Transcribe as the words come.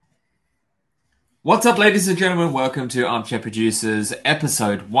What's up, ladies and gentlemen? Welcome to Armchair Producers,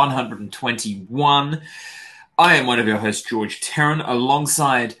 episode 121. I am one of your hosts, George Terran,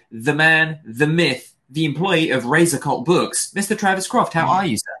 alongside the man, the myth, the employee of Razor Cult Books, Mr. Travis Croft. How are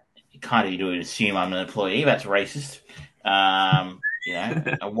you, sir? Kind of you would assume I'm an employee. That's racist. A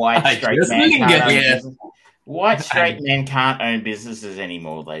white I straight just man can't linger own here. business. White straight men can't own businesses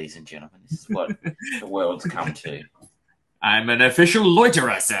anymore, ladies and gentlemen. This is what the world's come to. I'm an official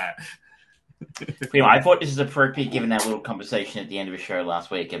loiterer, sir. Anyway, I thought this is appropriate given that little conversation at the end of the show last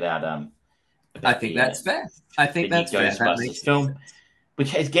week about I think that's fair. I the think new that's fair. That Ghostbusters makes film, sense.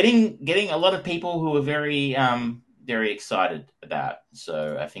 which is getting a lot of people who are very excited about.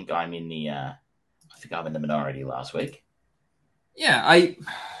 So I think I'm in the minority last week. Yeah, I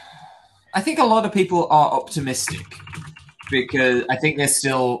think a lot of people are optimistic because I think there's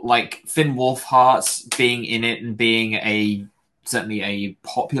still like Finn Wolfhard being in it and being certainly a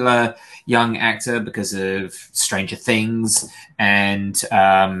popular young actor because of Stranger Things and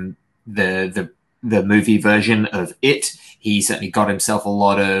the movie version of it. He certainly got himself a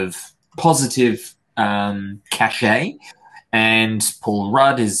lot of positive cachet, and Paul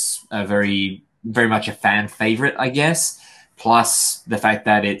Rudd is a very much a fan favorite, I guess. Plus the fact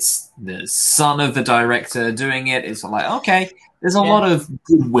that it's the son of the director doing it, it's like, okay, there's a Yeah, lot of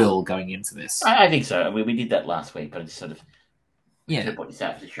goodwill going into this. I think so. We did that last week, but I just sort of should Yeah, have put this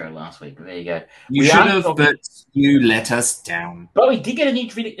out for the show last week. But there you go. you We should are have, talking, but you let us down. but we did get a new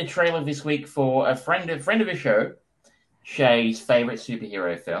trailer this week for a friend of the show, Shay's favorite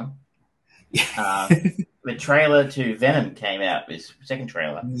superhero film. The trailer to Venom came out. This second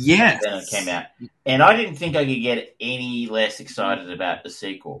trailer to Venom came Yes. out, and I didn't think I could get any less excited about the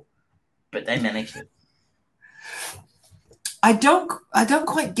sequel, but they managed it. I don't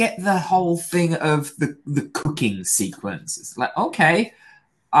quite get the whole thing of the cooking sequence. It's like, okay,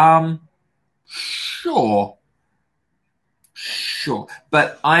 sure. Sure,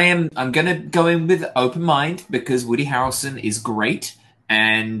 but I'm gonna go in with open mind because Woody Harrelson is great,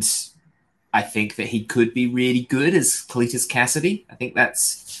 and I think that he could be really good as Cletus Cassidy. I think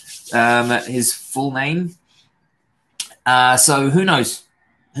that's his full name. So who knows?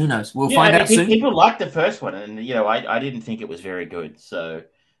 Who knows? We'll Yeah, find I mean, out soon. people liked the first one, and I didn't think it was very good, so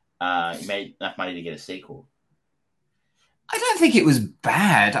it made enough money to get a sequel. I don't think it was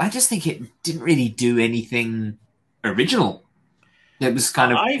bad. I just think it didn't really do anything original. It was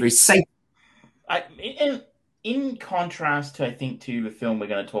kind of I, very safe. I in contrast to I think to the film we're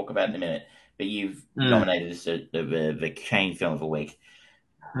going to talk about in a minute, but you've Mm. nominated as the chain film of the week.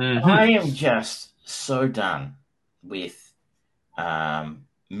 Hmm. I am just so done with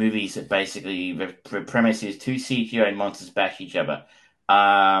movies that basically the premise is two CGI monsters bash each other.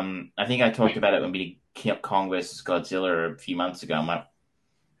 I think I talked about it when we did Kong versus Godzilla a few months ago. I'm like,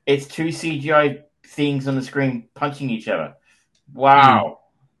 it's two CGI things on the screen punching each other. Mm. Wow,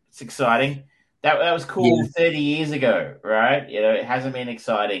 it's exciting. That was Yeah. cool 30 years ago, right? It hasn't been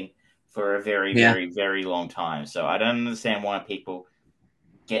exciting for a very, Yeah. very, very long time. So I don't understand why people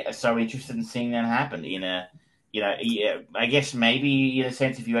get so interested in seeing that happen yeah, I guess maybe in a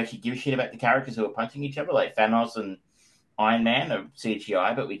sense if you actually give a shit about the characters who are punching each other, like Thanos and Iron Man are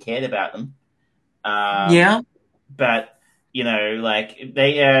CGI, but we cared about them. Um, Yeah. but like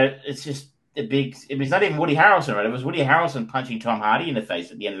it's just a big. It was not even Woody Harrelson, right? It was Woody Harrelson punching Tom Hardy in the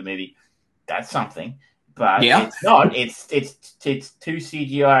face at the end of the movie. That's something, but Yeah. it's not. It's two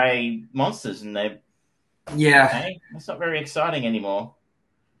CGI monsters, and they Yeah. okay. That's not very exciting anymore.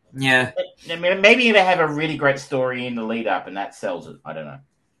 Yeah. Maybe they have a really great story in the lead up, and that sells it. I don't know.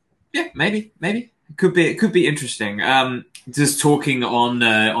 Yeah, maybe it could be interesting. Just talking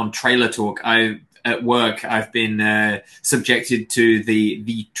on trailer talk, I at work I've been subjected to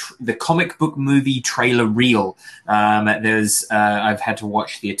the comic book movie trailer reel. I've had to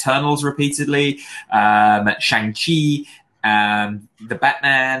watch the Eternals repeatedly, Shang Chi, the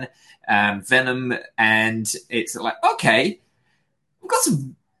Batman, Venom, and it's like, okay, we've got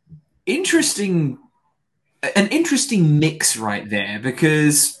some interesting an interesting mix right there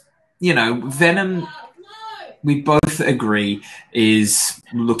because Venom, we both agree, is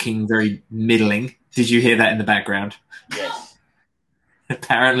looking very middling. Did you hear that in the background? Yes,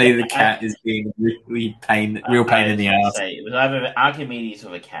 Apparently, the I, cat is being real pain I in was the going to ass. say it was either Archimedes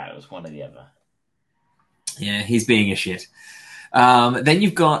or the cat. It was one or the other. Yeah, he's being a shit. Then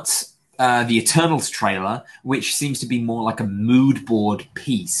you've got the Eternals trailer, which seems to be more like a mood board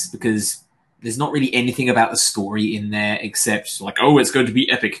piece because there's not really anything about the story in there except like, oh, it's going to be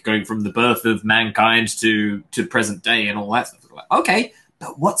epic, going from the birth of mankind to present day and all that stuff. Like, okay,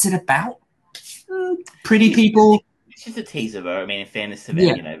 but what's it about? Pretty people It's just a teaser, though. I mean, in fairness to them,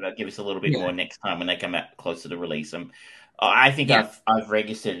 Yeah, you know, they'll give us a little bit yeah, more next time when they come out closer to release them. I think yeah. I've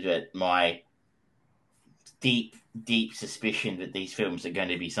registered that my deep, deep suspicion that these films are going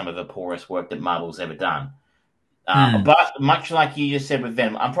to be some of the poorest work that Marvel's ever done. Hmm. But much like you just said with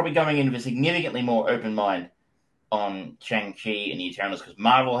Venom, I'm probably going in with a significantly more open mind on Shang-Chi and the Eternals because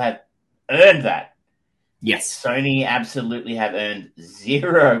Marvel have earned that. Yes. Sony absolutely have earned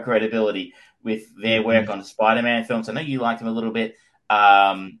zero credibility with their work Mhm. on Spider-Man films. I know you liked them a little bit,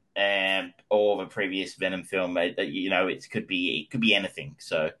 and or the previous Venom film. You know, it could be anything.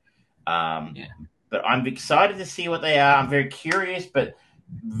 So, um, Yeah. but I'm excited to see what they are. I'm very curious, but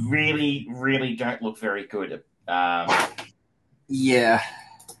really, really don't look very good. Yeah.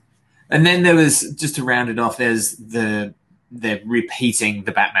 And then there was, just to round it off, they're repeating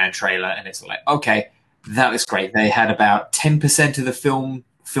the Batman trailer, and it's like, okay, that was great. They had about 10% of the film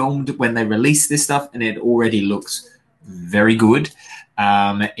filmed when they released this stuff, and it already looks very good.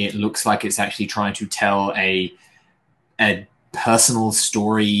 It looks like it's actually trying to tell a personal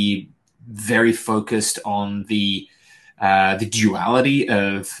story, very focused on the duality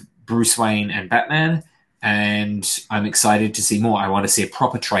of Bruce Wayne and Batman. And I'm excited to see more. I want to see a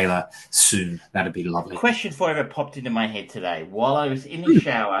proper trailer soon. That'd be lovely. Question for you popped into my head today while I was in the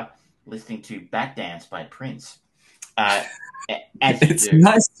shower listening to "Bat Dance" by Prince. Uh, as you It's do.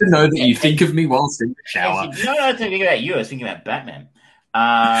 nice to know that you As think of me whilst in the As shower. you, no, I was thinking about you. I was thinking about Batman.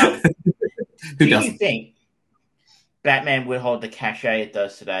 Um, Who do you doesn't? think Batman would hold the cachet it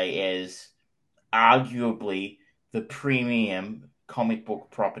does today as arguably the premium comic book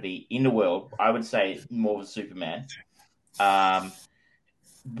property in the world? I would say more than Superman. Um,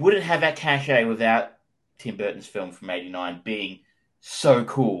 would it have that cachet without Tim Burton's film from '89 being so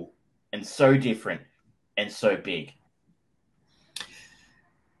cool and so different and so big?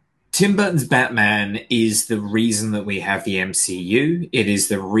 Tim Burton's Batman is the reason that we have the MCU. It is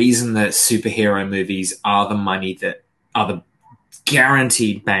the reason that superhero movies are the money that are the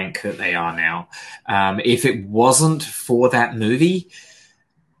guaranteed bank that they are now. If it wasn't for that movie,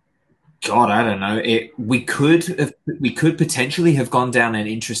 God, I don't know. We could potentially have gone down an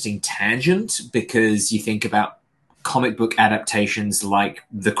interesting tangent because you think about comic book adaptations like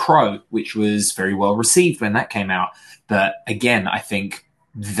The Crow, which was very well received when that came out. But again, I think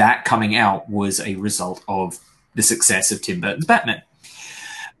that coming out was a result of the success of Tim Burton's Batman.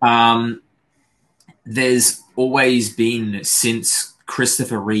 Um, there's always been, since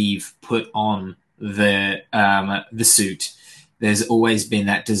Christopher Reeve put on the suit, there's always been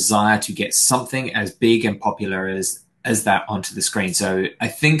that desire to get something as big and popular as that onto the screen. So I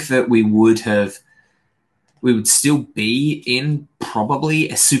think that we would still be in probably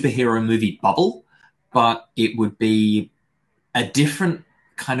a superhero movie bubble, but it would be a different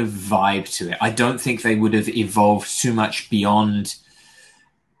kind of vibe to it. I don't think they would have evolved too much beyond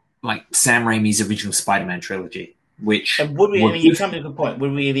like Sam Raimi's original Spider-Man trilogy, which And would we? I were mean, you good. come to a good point.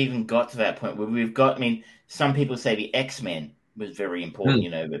 Would we have even got to that point? Would we have got? I mean, some people say the X-Men was very important. Mm, You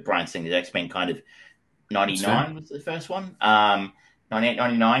know, but Brian Singer's X-Men kind of that's fair. '99 was the first one. 98,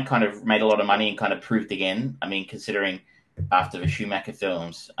 99 kind of made a lot of money and kind of proved again. I mean, considering after the Schumacher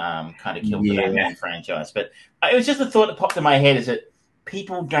films, kind of killed the Yeah. Batman franchise. But it was just a thought that popped in my head: is that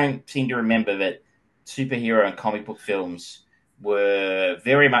people don't seem to remember that superhero and comic book films were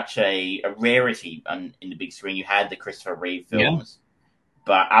very much a rarity in the big screen. You had the Christopher Reeve Yeah. films,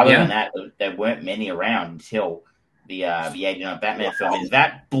 but other than Yeah. that, there weren't many around until the '89 Batman film, and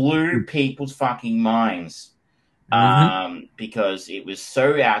that blew people's fucking minds Mm-hmm. because it was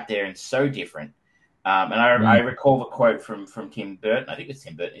so out there and so different. And I recall the quote from Tim Burton. I think it was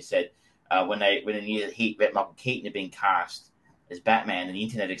Tim Burton who said when the news that Michael Keaton had been cast as Batman, and the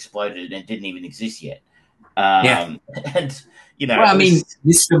internet exploded and it didn't even exist yet. Yeah. And you know, Well, I it mean, was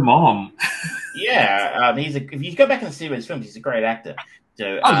Mr. Mom. yeah. If you go back and see his films, he's a great actor.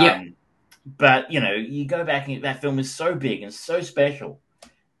 So, Oh yeah. but you know, you go back and that film is so big and so special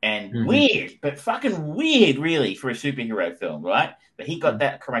and Mm-hmm. weird, but fucking weird, really, for a superhero film, right? But he got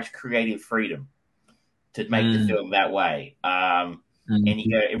that much creative freedom to make the film that way, and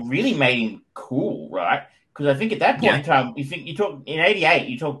Mm-hmm. it really made him cool, right? Because I think at that point Yeah. in time, you talk in '88,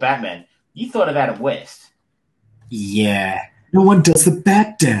 you talk Batman, you thought of Adam West. Yeah. No one does the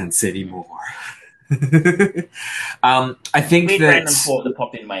bat dance anymore. I think Weird that random thought that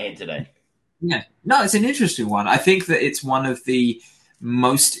popped into my head today. yeah, no, it's an interesting one. I think that it's one of the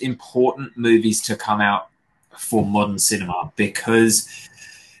most important movies to come out for modern cinema because,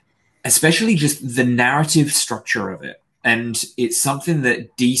 especially just the narrative structure of it, and it's something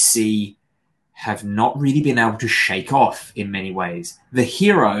that DC have not really been able to shake off in many ways. The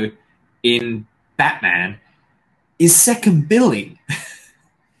hero in Batman is second billing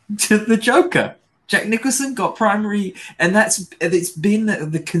to the Joker. Jack Nicholson got primary, and it's been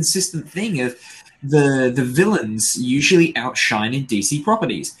the consistent thing of the villains usually outshine in DC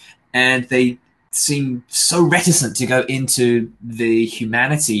properties, and they seem so reticent to go into the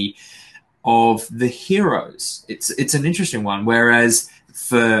humanity of the heroes. It's an interesting one. Whereas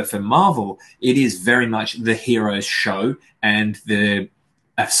for Marvel, it is very much the heroes show, and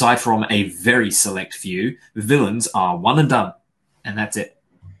aside from a very select few, villains are one and done, and that's it.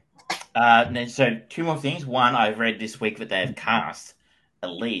 So two more things. One, I've read this week that they have cast a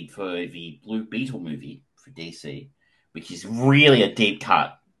lead for the Blue Beetle movie for DC, which is really a deep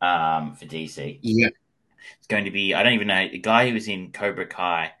cut for DC. Yeah. It's going to be, I don't even know, the guy who was in Cobra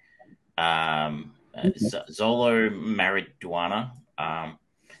Kai, Zolo Mariduena.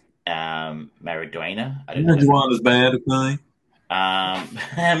 Mariduena. I don't know. Mariduana's bad, okay.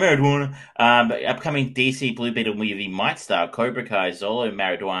 Mariduena. But upcoming DC Blue Beetle movie might star Cobra Kai, Zolo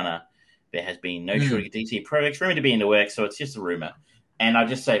Mariduena. There has been no shortage of DC projects rumored to be in the works, so it's just a rumor. And I'll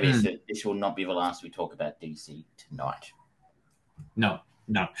just say this: that this will not be the last we talk about DC tonight. No.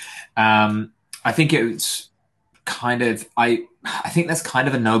 I think it's kind of I think that's kind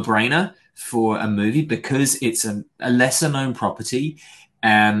of a no-brainer for a movie because it's a lesser known property,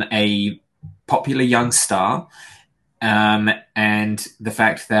 a popular young star, and the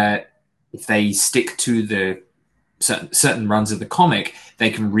fact that if they stick to the certain runs of the comic,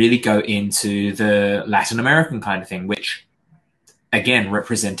 they can really go into the Latin American kind of thing, which, again,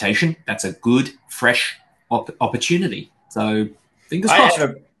 representation, that's a good, fresh opportunity. So, fingers crossed. I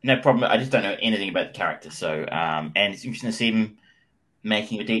have no problem. I just don't know anything about the character. So, and it's interesting to see him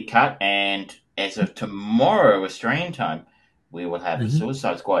making a deep cut. And as of tomorrow, Australian time, we will have the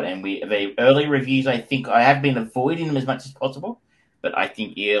Suicide Squad. And the early reviews, I think, I have been avoiding them as much as possible, but I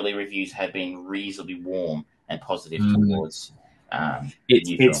think the early reviews have been reasonably warm and positive towards.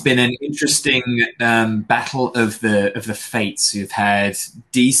 It's been an interesting battle of the fates. You've had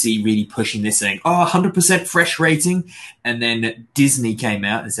DC really pushing this, saying, 100% fresh rating, and then Disney came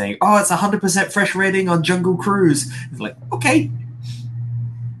out and saying, it's 100% fresh rating on Jungle Cruise. It's like, okay,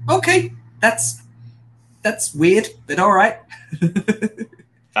 that's weird, but all right.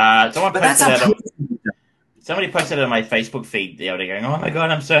 Somebody posted it on my Facebook feed the other day going, oh my God,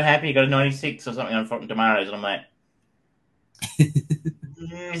 I'm so happy I got a 96 or something on Rotten Tomatoes. And I'm like,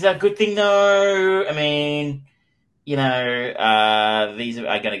 is that a good thing though? I mean, these are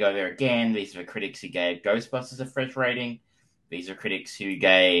going to go there again. These are the critics who gave Ghostbusters a fresh rating. These are critics who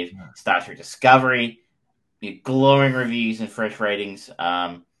gave Star Trek Discovery glowing reviews and fresh ratings.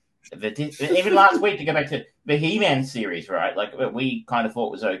 Even last week, to go back to the He-Man series, right? Like, what we kind of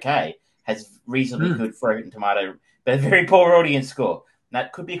thought was okay, has reasonably good Rotten Tomato, but a very poor audience score.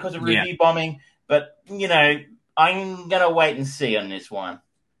 That could be because of review bombing, but, I'm going to wait and see on this one.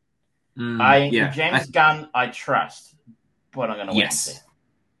 James Gunn, I trust, but I'm going to wait and see.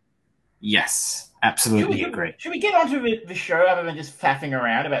 Yes, absolutely agree. Should we get onto the show other than just faffing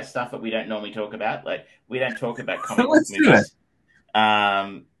around about stuff that we don't normally talk about? Like, we don't talk about comic book movies.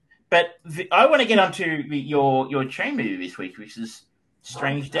 But I want to get onto your chain movie this week, which is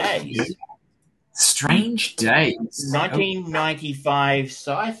Strange Days. Strange Days. 1995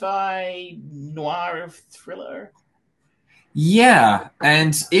 sci-fi noir thriller. Yeah,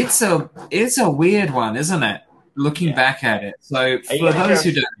 and it's a weird one, isn't it? Looking back at it. So for those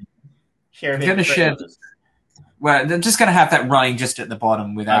who don't, I'm going to share. Well, they're just going to have that running just at the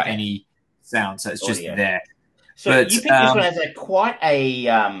bottom without any sound, so it's just there. So you picked this one as quite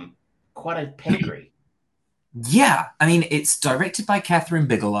a pedigree. Yeah, I mean, it's directed by Catherine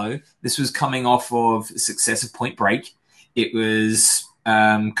Bigelow. This was coming off of the success of Point Break. It was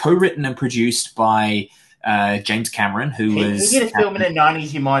co-written and produced by James Cameron, who was... He did a film in the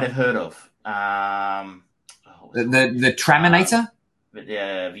 90s you might have heard of. The Traminator?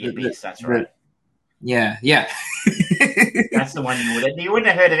 The Abyss, that's right. Yeah. That's the one you wouldn't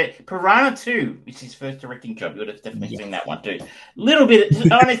have heard of it. Piranha 2, which is his first directing job. You would have definitely seen that one too. Little bit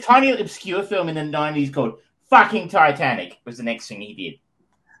on a tiny obscure film in the 90s called fucking Titanic was the next thing he did.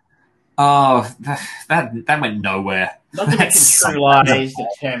 Oh, that went nowhere. Not to mention True Lies,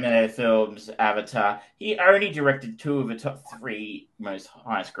 the Terminator films, Avatar. He only directed 2 of the top 3 most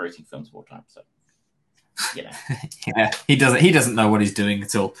highest grossing films of all time. So, yeah, he doesn't know what he's doing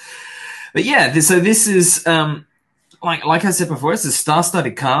at all. But yeah, so this is like I said before, it's a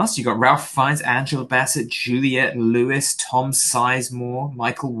star-studded cast. You got Ralph Fiennes, Angela Bassett, Juliette Lewis, Tom Sizemore,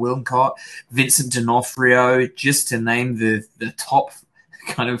 Michael Wilcott, Vincent D'Onofrio, just to name the top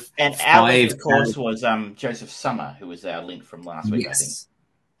kind of and 5. Alex, of course, was Joseph Summer, who was our link from last week, I think.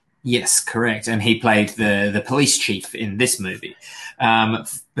 Yes, correct. And he played the police chief in this movie.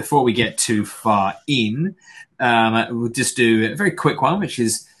 Before we get too far in, we'll just do a very quick one, which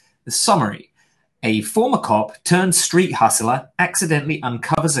is the summary. A former cop turned street hustler accidentally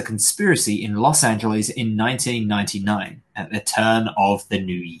uncovers a conspiracy in Los Angeles in 1999 at the turn of the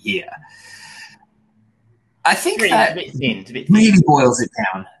new year. I think It's a that bit thin. It's a bit thin. really boils it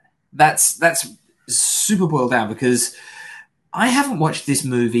down. That's super boiled down because I haven't watched this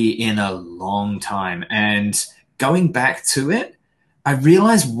movie in a long time, and going back to it, I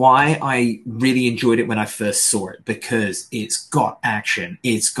realized why I really enjoyed it when I first saw it because it's got action,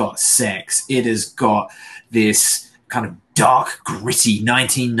 it's got sex, it has got this kind of dark, gritty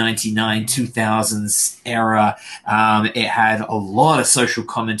 1999 2000s era. It had a lot of social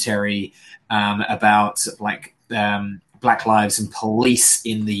commentary about Black lives and police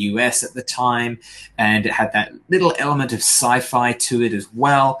in the US at the time, and it had that little element of sci-fi to it as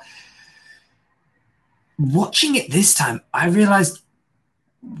well. Watching it this time, I realized,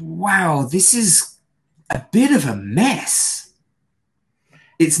 wow, this is a bit of a mess.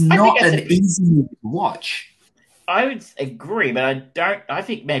 It's not an easy movie to watch. I would agree, but I don't. I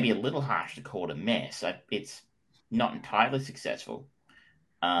think maybe a little harsh to call it a mess. It's not entirely successful,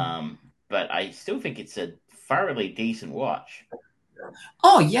 but I still think it's a thoroughly decent watch.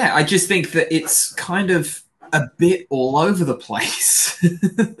 Oh yeah, I just think that it's kind of a bit all over the place.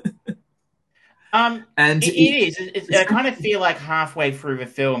 And it is. I kind of feel like halfway through the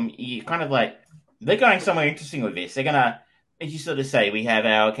film, you kind of like they're going somewhere interesting with this. They're gonna, as you sort of say, we have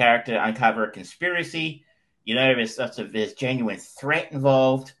our character uncover a conspiracy. You know, there's genuine threat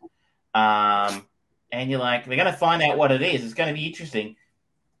involved, and you're like, they're gonna find out what it is. It's going to be interesting.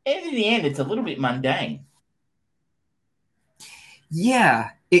 And in the end, it's a little bit mundane. yeah,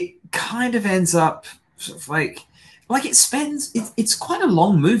 it kind of ends up sort of like it's quite a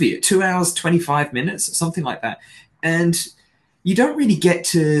long movie at 2 hours 25 minutes, something like that, and you don't really get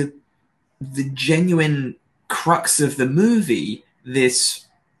to the genuine crux of the movie, this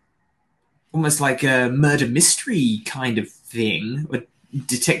almost like a murder mystery kind of thing, a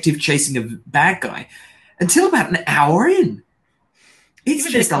detective chasing a bad guy, until about an hour in.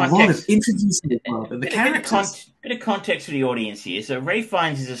 It's just a lot of introducing the world and the characters. Bit of context for the audience here. So Ray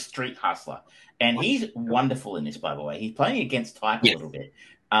Fiennes is a street hustler, and he's wonderful in this. By the way, he's playing against type a little bit.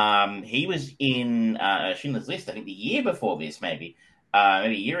 He was in Schindler's List, I think, the year before this, maybe a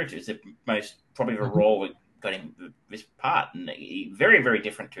year or two. It's the most probably the role that got him this part, and very, very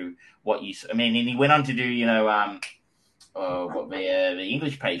different to what you. I mean, and he went on to do, what the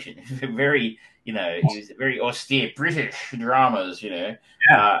English Patient, very. He was very austere British dramas,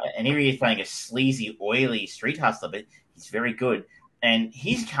 and here he is playing a sleazy, oily street hustler, but he's very good. And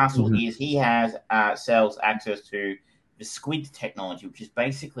his hustle is he has sells access to the Squid technology, which is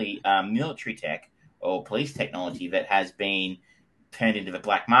basically military tech or police technology that has been turned into the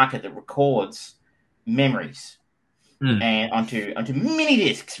black market that records memories and onto mini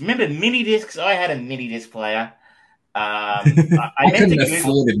discs. Remember mini discs? I had a mini disc player. I couldn't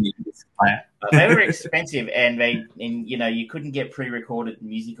afford a mini disc player. They were expensive, and you couldn't get pre-recorded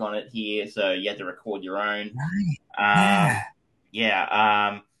music on it here, so you had to record your own. Right.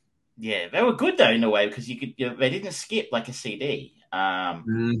 They were good though in a way because you could. They didn't skip like a CD. But I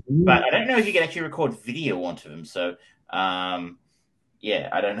don't know if you could actually record video onto them. So, I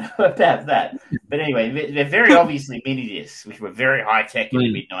don't know about that. But anyway, they're very obviously mini discs, which were very high tech in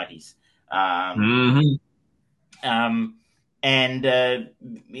the mid-90s. And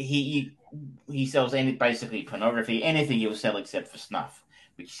he sells basically pornography, anything he'll sell except for snuff,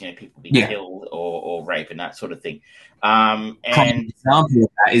 which people be killed or rape and that sort of thing. And an example of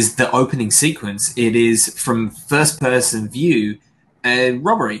that is the opening sequence. It is from first-person view, a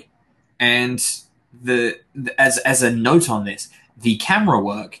robbery, and as a note on this, the camera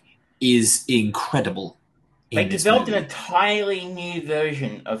work is incredible. They developed an entirely new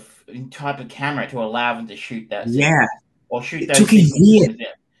version of type of camera to allow them to shoot that. Or shoot those. It took a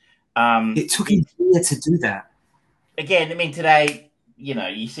year to do that. Again, I mean, today,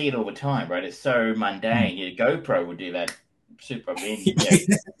 you see it all the time, right? It's so mundane. Your GoPro would do that super,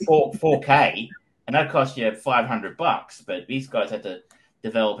 4K, and that cost you $500. But these guys had to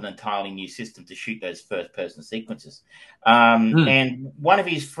develop an entirely new system to shoot those first-person sequences. And one of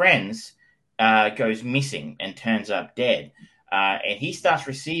his friends goes missing and turns up dead, and he starts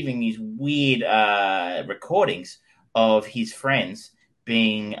receiving these weird recordings of his friends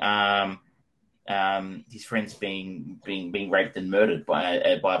being being raped and murdered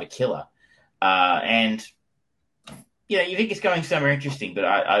by the killer, and you think it's going somewhere interesting, but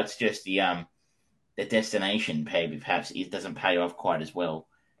it's just the destination perhaps it doesn't pay off quite as well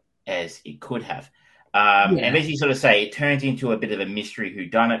as it could have. Yeah. And as you sort of say, it turns into a bit of a mystery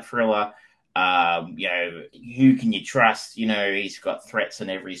whodunit thriller. Who can you trust? He's got threats on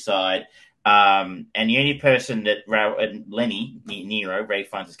every side. And the only person that Lenny Nero, Ray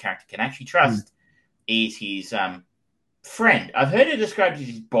Fiennes' character, can actually Mm. trust is his friend. I've heard her described as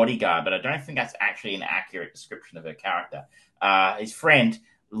his bodyguard, but I don't think that's actually an accurate description of her character. His friend,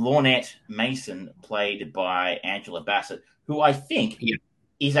 Lornette Mason, played by Angela Bassett, who I think Yeah.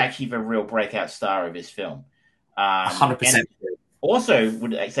 is actually the real breakout star of this film. And 100%. also,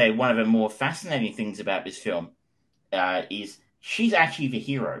 would I say one of the more fascinating things about this film is she's actually the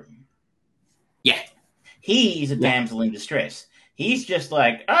hero. Yeah. He is a Yeah. damsel in distress. He's just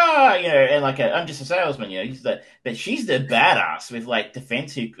like, and like I'm just a salesman, but she's the badass with like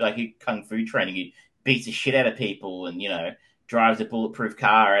defensive, like kung fu training. He beats the shit out of people and drives a bulletproof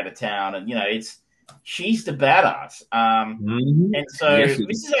car out of town, and she's the badass. Mhm. And so Yeah.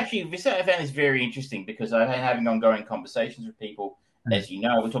 this I found is very interesting because I've been having ongoing conversations with people, Mm. as you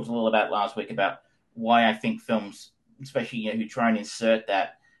know, we talked a little about last week about why I think films, especially who try and insert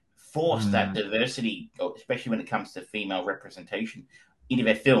that force that Mm. diversity, especially when it comes to female representation into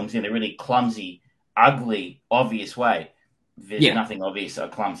their films in a really clumsy, ugly, obvious way. There's Yeah. nothing obvious or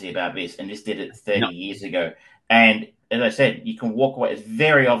clumsy about this, and this did it 30 No. years ago. And as I said, you can walk away. It's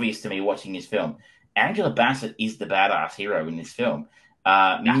very obvious to me watching this film. Angela Bassett is the badass hero in this film,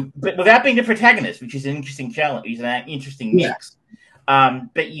 Yeah. but without being the protagonist, which is an interesting challenge. It's an interesting Yeah. mix.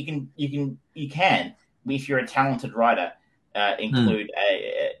 But you can, if you're a talented writer, Mm. include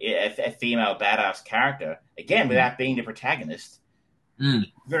a female badass character again without being the protagonist. Mm.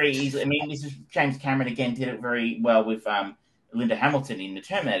 Very easily. I mean, this is James Cameron again did it very well with Linda Hamilton in the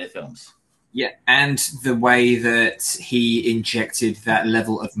Terminator films. Yeah, and the way that he injected that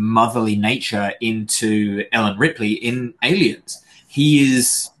level of motherly nature into Ellen Ripley in Aliens.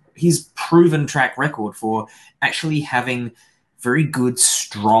 He's proven track record for actually having very good,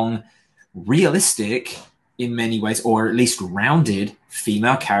 strong, realistic, in many ways, or at least rounded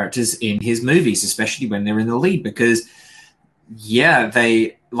female characters in his movies, especially when they're in the lead. Because, yeah,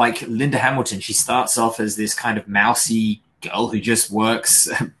 they like Linda Hamilton. She starts off as this kind of mousy girl who just works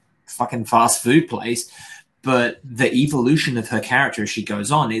fucking fast food place. But the evolution of her character as she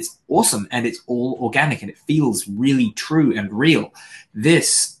goes on, it's awesome and it's all organic and it feels really true and real.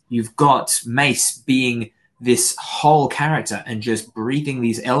 This, you've got Mace being this whole character and just breathing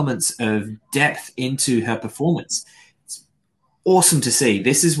these elements of depth into her performance. It's awesome to see.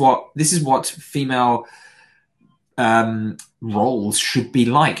 This is what female roles should be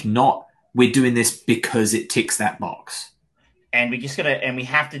like. Not we're doing this because it ticks that box. And we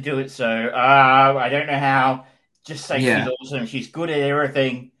have to do it. So I don't know how. Just say she's Yeah. awesome. She's good at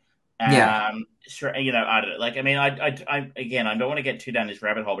everything. Yeah. I don't know. Like, I mean, again, I don't want to get too down this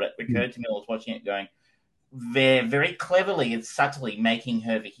rabbit hole, but it occurred to me while I was watching it, going, they're very cleverly and subtly making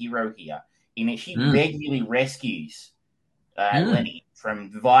her the hero here. In it, she regularly rescues Lenny from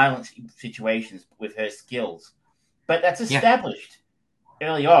violent situations with her skills, but that's established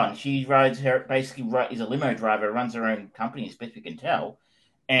early on. She is a limo driver, runs her own company, as best we can tell.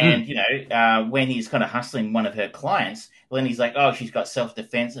 And when he's kind of hustling one of her clients, Lenny's like, "Oh, she's got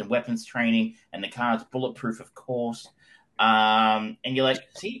self-defense and weapons training, and the car's bulletproof, of course." And you're like,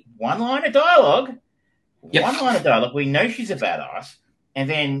 "See, one line of dialogue. We know she's a badass, and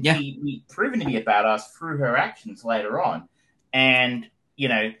then we proven to be a badass through her actions later on." And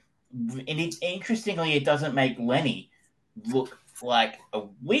interestingly, it doesn't make Lenny look like a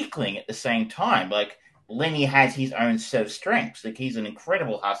weakling at the same time. Like, Lenny has his own set of strengths. Like, he's an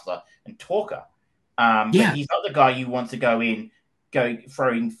incredible hustler and talker. But he's not the guy you want to go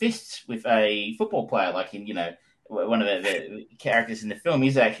throwing fists with a football player. Like one of the characters in the film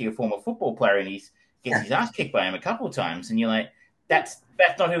is actually a former football player, and he gets his ass kicked by him a couple of times. And you're like, that's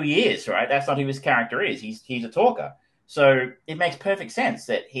not who he is, right? That's not who his character is. He's a talker. So it makes perfect sense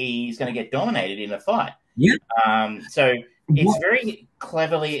that he's going to get dominated in a fight. Yeah. So it's very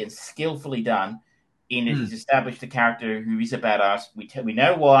cleverly and skillfully done. He's established a character who is a badass. We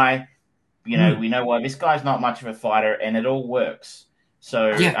know why. We know why this guy's not much of a fighter, and it all works.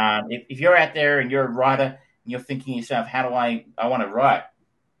 So if you're out there and you're a writer and you're thinking to yourself, how do I want to write,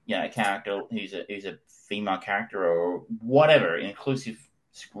 a character who's a female character or whatever, an inclusive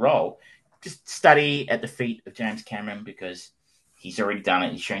role, just study at the feet of James Cameron, because he's already done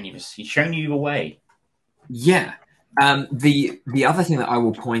it. He's shown you the way. Yeah. The other thing that I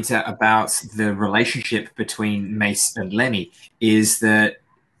will point out about the relationship between Mace and Lenny is that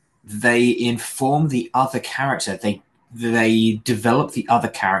they inform the other character. They develop the other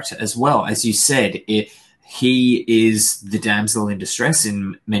character as well. As you said, he is the damsel in distress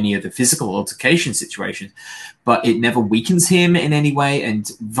in many of the physical altercation situations, but it never weakens him in any way,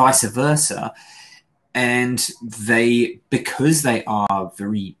 and vice versa. And because they are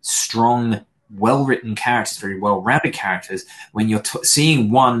very strong, well-written characters, very well-rounded characters, when you're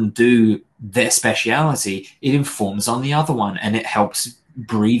seeing one do their speciality, it informs on the other one, and it helps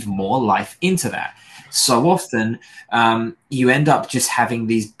breathe more life into that. So often, you end up just having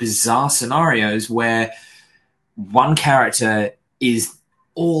these bizarre scenarios where one character is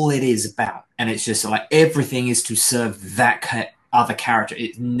all it is about, and it's just like everything is to serve that other character.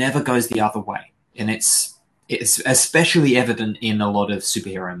 It never goes the other way, and it's especially evident in a lot of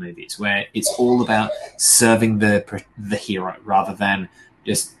superhero movies where it's all about serving the hero rather than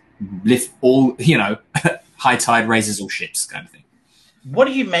just lift all, high tide raises all ships kind of thing. What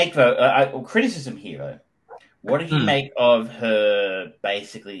do you make, though? Criticism here, though. What did you make of her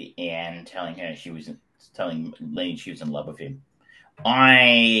basically Anne telling Lee she was in love with him?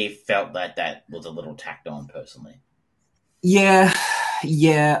 I felt that was a little tacked on, personally. Yeah,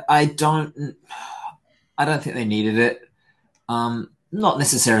 I don't think they needed it. Not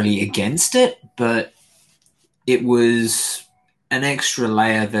necessarily against it, but it was an extra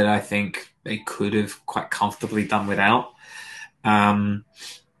layer that I think they could have quite comfortably done without.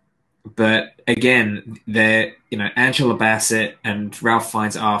 But again, Angela Bassett and Ralph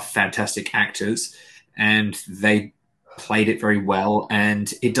Fiennes are fantastic actors, and they played it very well.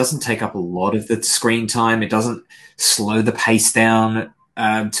 And it doesn't take up a lot of the screen time. It doesn't slow the pace down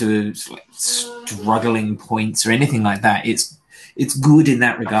to struggling points or anything like that. It's good in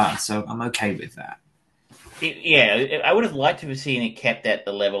that regard, so I'm okay with that. I would have liked to have seen it kept at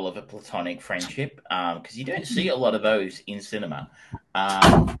the level of a platonic friendship, because you don't see a lot of those in cinema,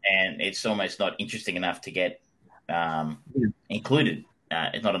 and it's almost not interesting enough to get included.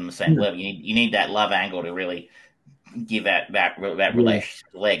 It's not on the same level. You need that love angle to really give that relationship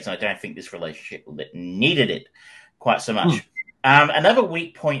legs, and I don't think this relationship needed it quite so much. Another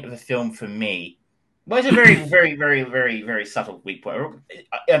weak point of the film for me was a very, very, very, very, very subtle weak point.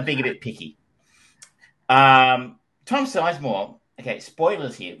 I'm being a bit picky. Tom Sizemore. Okay,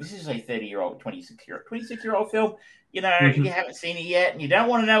 spoilers here. This is a 30-year-old, 26-year-old film. If you haven't seen it yet and you don't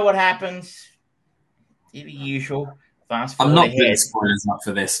want to know what happens, do the usual. Fast forward. I'm not putting spoilers up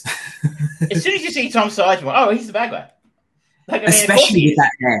for this. As soon as you see Tom Sizemore, he's the bad guy. Especially with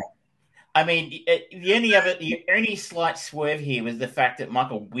that hair. I mean, the only slight swerve here was the fact that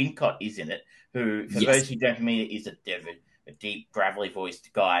Michael Wincott is in it, who, for those who don't know, is a deep, gravelly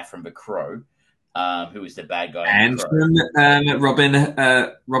voiced guy from The Crow, who is the bad guy. And from Robin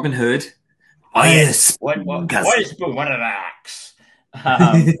Hood. Oh yes, what is one of the acts?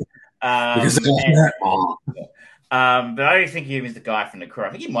 Because but I don't think he was the guy from The Crow.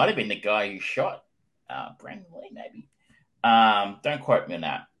 I think he might have been the guy who shot Brandon Lee, maybe. Don't quote me on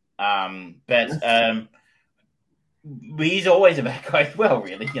that. But he's always a bad guy as well,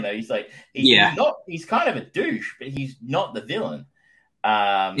 really. He's kind of a douche, but he's not the villain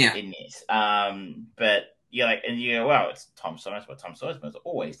in this. But it's Tom Sizemore. Tom Sizemore's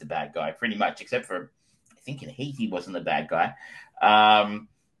always the bad guy, pretty much, except for I think in Heat he wasn't the bad guy.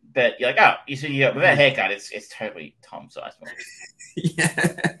 But you're like, with that haircut, it's totally Tom Sizemore.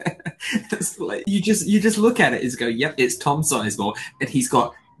 It's like, you just look at it and go, yep, it's Tom Sizemore, and he's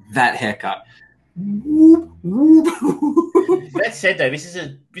got that haircut. That said, though,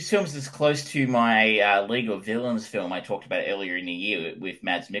 this film is as close to my League of Villains film I talked about earlier in the year with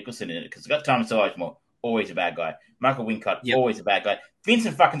Mads Mikkelsen in it, because it's got Tom Sizemore, always a bad guy. Michael Wincott, always a bad guy.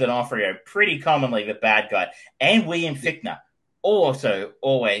 Vincent fucking D'Onofrio, pretty commonly the bad guy. And William Fichtner, also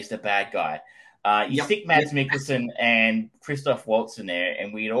always the bad guy. Stick Mads Mikkelsen and Christoph Waltz in there,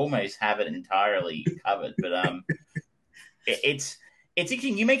 and we'd almost have it entirely covered. But it's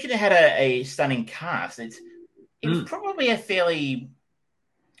interesting. You mentioned it had a stunning cast. It was probably a fairly,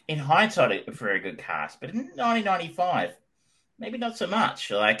 in hindsight, a very good cast. But in 1995, maybe not so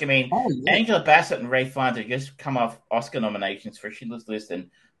much. Angela Bassett and Ralph Fiennes have just come off Oscar nominations for Schindler's List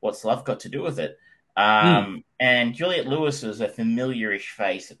and What's Love Got to Do with It. And Juliette Lewis was a familiarish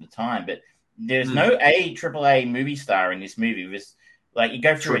face at the time, but there's no AAA movie star in this movie. It was like you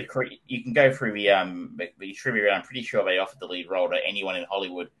can go through the trivia. I'm pretty sure they offered the lead role to anyone in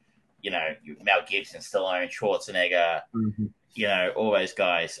Hollywood. Mel Gibson, Stallone, Schwarzenegger, all those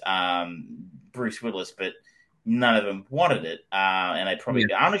guys. Bruce Willis, but none of them wanted it. And they probably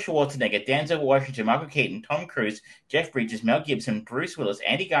Arnold Schwarzenegger, Denzel Washington, Michael Keaton, Tom Cruise, Jeff Bridges, Mel Gibson, Bruce Willis,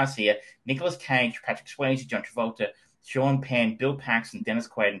 Andy Garcia, Nicolas Cage, Patrick Swayze, John Travolta, Sean Penn, Bill Paxton, Dennis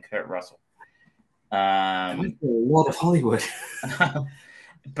Quaid, and Kurt Russell. A lot of Hollywood.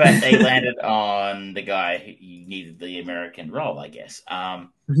 but they landed on the guy who needed the American role, I guess.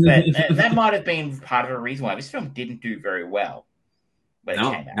 But that might have been part of the reason why this film didn't do very well when it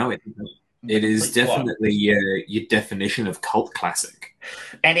No, came out. no, The it is complete flop. definitely your definition of cult classic.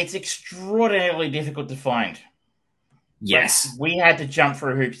 And it's extraordinarily difficult to find. Like, Yes. we had to jump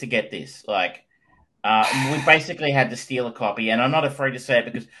through hoops to get this. Like, we basically had to steal a copy, and I'm not afraid to say it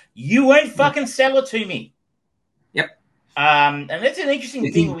because you won't fucking sell it to me. Yep. And that's an interesting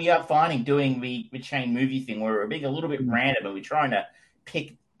Is thing he- we are finding doing the chain movie thing where we're being a little bit random and we're trying to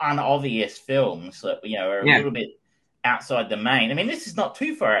pick unobvious films that, are a Yeah. little bit outside the main. I mean, this is not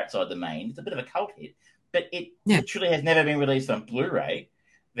too far outside the main. It's a bit of a cult hit, but it Yeah. literally has never been released on Blu-ray.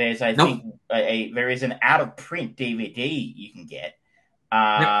 There's, I Nope. think, there is an out-of-print DVD you can get. And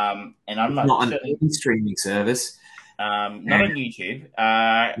I'm It's not not on certainly any streaming service. not on YouTube.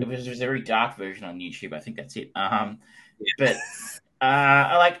 There's a very dark version on YouTube. I think that's it. But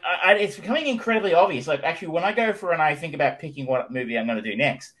it's becoming incredibly obvious. Like, actually, when I go for and I think about picking what movie I'm going to do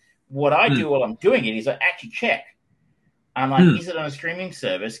next, what I do while I'm doing it is I actually check. I'm like, is it on a streaming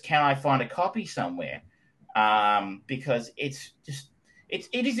service? Can I find a copy somewhere? Because it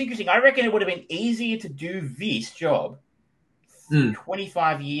is interesting. I reckon it would have been easier to do this job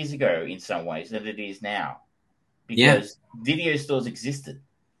 25 years ago in some ways than it is now, because video stores existed.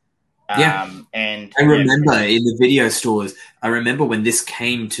 And I remember in the video stores, I remember when this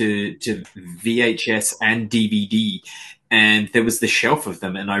came to VHS and DVD, and there was the shelf of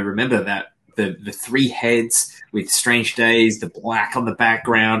them, and I remember that the three heads with Strange Days, the black on the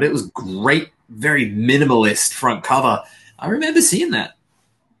background, it was great, very minimalist front cover. I remember seeing that.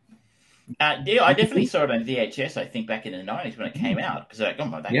 Yeah, I definitely saw it on VHS, I think, back in the 90s when it came out, because like, oh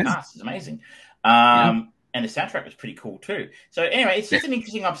my, that cast is amazing. And the soundtrack was pretty cool too. So anyway, it's just an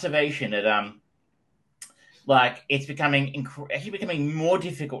interesting observation that like it's actually becoming more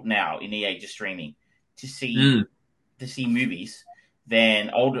difficult now in the age of streaming to see movies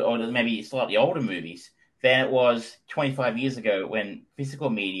than older, or maybe slightly older movies than it was 25 years ago when physical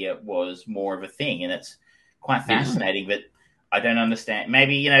media was more of a thing. And it's quite fascinating, but I don't understand.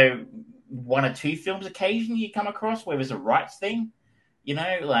 Maybe, one or two films occasionally you come across where there's a rights thing. Who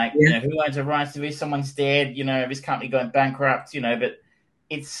owns the rights to this? Someone's dead. This company going bankrupt. But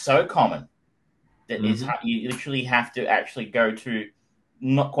it's so common that you literally have to actually go to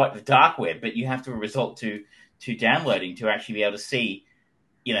not quite the dark web, but you have to resort to downloading to actually be able to see,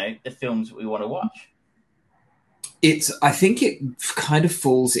 the films that we want to watch. I think it kind of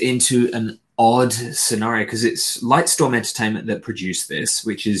falls into an odd scenario because it's Lightstorm Entertainment that produced this,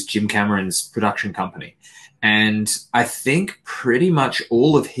 which is Jim Cameron's production company. And I think pretty much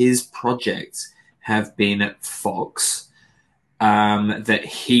all of his projects have been at Fox that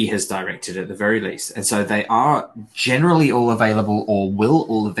he has directed at the very least. And so they are generally all available or will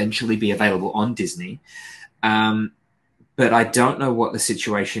all eventually be available on Disney. But I don't know what the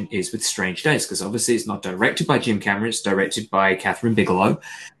situation is with Strange Days because obviously it's not directed by Jim Cameron. It's directed by Catherine Bigelow.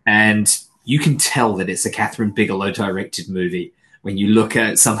 And you can tell that it's a Catherine Bigelow directed movie. When you look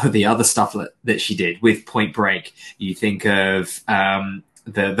at some of the other stuff that she did with Point Break, you think of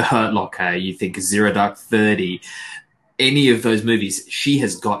the Hurt Locker, you think of Zero Dark 30, any of those movies, she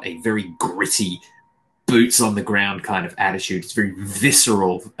has got a very gritty, boots on the ground kind of attitude. It's very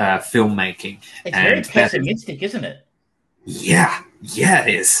visceral filmmaking. It's very pessimistic, isn't it? Yeah, it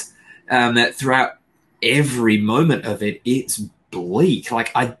is. That throughout every moment of it, it's bleak.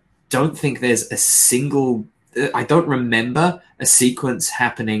 Like, I don't think there's a single... I don't remember a sequence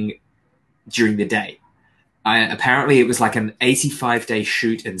happening during the day. Apparently, it was like an 85-day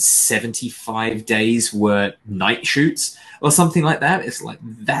shoot and 75 days were night shoots or something like that. It's like,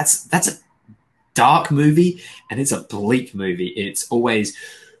 that's a dark movie and it's a bleak movie. It's always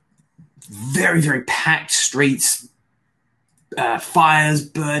very, very packed streets, fires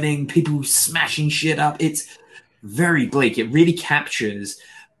burning, people smashing shit up. It's very bleak. It really captures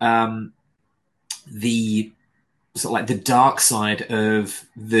the sort of like the dark side of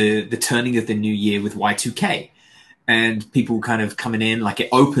the turning of the new year with Y2K and people kind of coming in. Like, it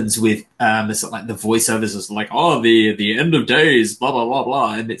opens with sort of like the voiceovers is like, oh, the end of days, blah blah blah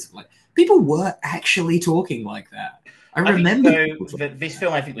blah, and it's like people were actually talking like that. I remember this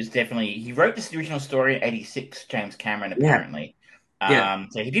film. I think was definitely, he wrote this original story in '86. James Cameron, apparently. So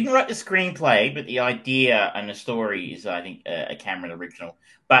he didn't write the screenplay, but the idea and the story is, I think, a Cameron original.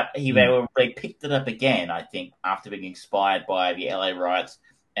 But they picked it up again, I think, after being inspired by the LA riots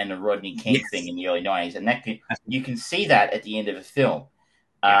and the Rodney King thing in the early 90s. And you can see that at the end of the film.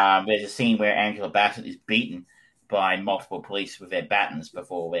 There's a scene where Angela Bassett is beaten by multiple police with their batons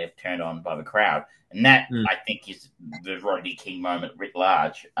before they're turned on by the crowd. And that, I think, is the Rodney King moment writ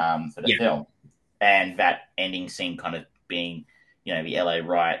large for the film. And that ending scene kind of being, you know, the LA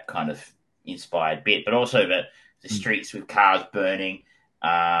riot kind of inspired bit, but also the streets with cars burning.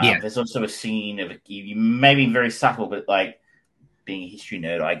 There's also a scene of maybe very subtle, but like being a history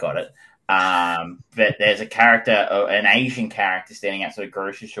nerd, I got it. But there's a character, an Asian character, standing outside a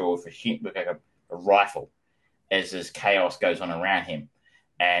grocery store with a rifle as this chaos goes on around him.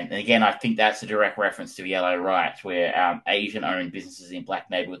 And again, I think that's a direct reference to the LA riots, where Asian-owned businesses in black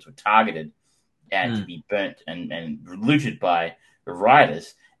neighborhoods were targeted and to be burnt and looted by the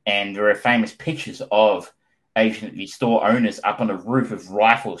rioters. And there are famous pictures of Asian store owners up on the roof with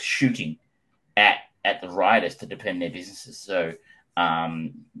rifles shooting at the rioters to defend their businesses. So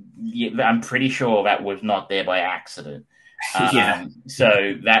I'm pretty sure that was not there by accident.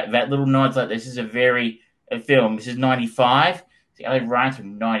 So that little nod's like, this is a film. This is 95. The LA riots were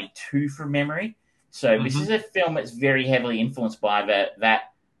 92 from memory. So this is a film that's very heavily influenced by that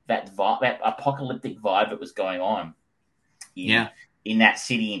apocalyptic vibe that was going on in that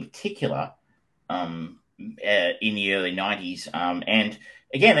city in particular in the early 90s. And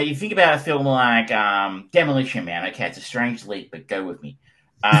again, you think about a film like Demolition Man. Okay, it's a strange leap, but go with me.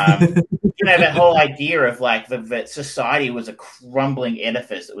 You know, that whole idea of like that society was a crumbling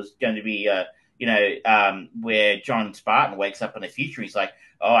edifice that was going to be, where John Spartan wakes up in the future. He's like,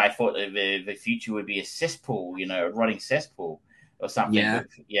 oh, I thought the future would be a cesspool, you know, a rotting cesspool or something. And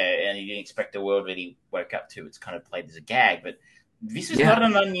he didn't expect the world that he woke up to. It's kind of played as a gag, but this is not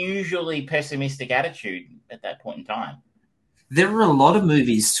an unusually pessimistic attitude at that point in time. There were a lot of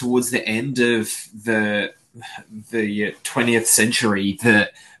movies towards the end of the 20th century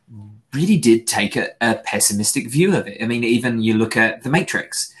that really did take a pessimistic view of it. I mean, even you look at The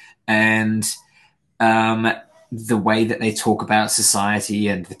Matrix and the way that they talk about society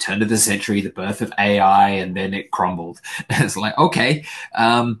and the turn of the century, the birth of AI, and then it crumbled. And it's like, okay,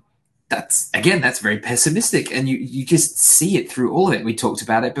 that's very pessimistic. And you just see it through all of it. We talked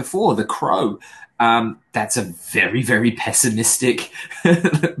about it before, The Crow. That's a very, very pessimistic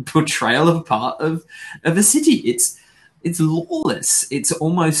portrayal of a part of a city. It's lawless. It's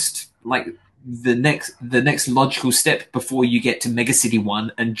almost like the next logical step before you get to Mega City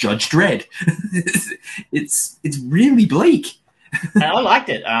 1 and Judge Dredd. It's really bleak. And I liked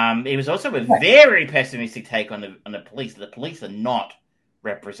it. It was also a very pessimistic take on the police. The police are not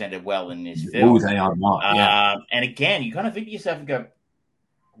represented well in this film. Oh, they are not. And again, you kind of think to yourself and go,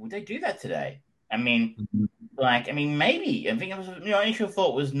 would they do that today? I mean, maybe. I think it was, initial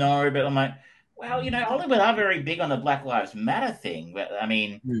thought was no, but I'm like, well, Hollywood are very big on the Black Lives Matter thing. But I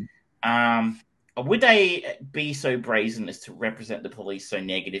mean, would they be so brazen as to represent the police so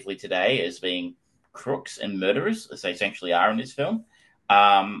negatively today as being crooks and murderers, as they essentially are in this film?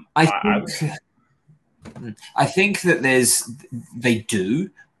 I think that they do,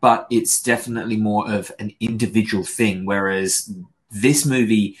 but it's definitely more of an individual thing, whereas this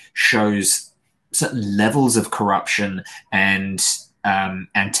movie shows certain levels of corruption and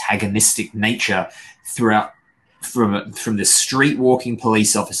antagonistic nature throughout, from the street walking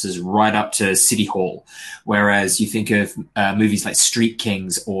police officers right up to City Hall. Whereas you think of movies like Street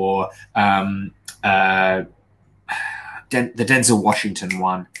Kings or the Denzel Washington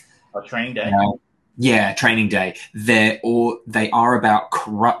one. Training Day. Training Day. They are about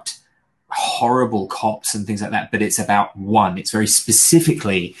corrupt, horrible cops and things like that, but it's about one. It's very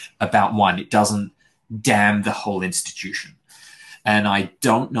specifically about one. It doesn't damn the whole institution. And I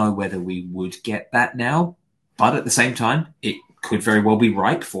don't know whether we would get that now, but at the same time, it could very well be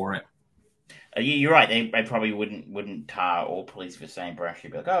ripe for it. You're right. They probably wouldn't tar all police for the same brush.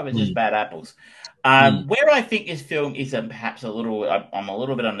 You'd be like, oh, it's just bad apples. Where I think this film is perhaps I'm a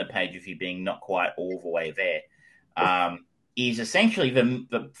little bit on the page of you being not quite all the way there, is essentially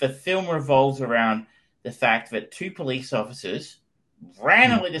the film revolves around the fact that two police officers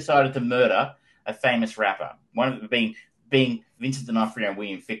randomly decided to murder a famous rapper. One of them being Vincent D'Onofrio and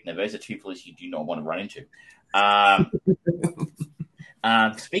William Fichtner. Those are two police you do not want to run into.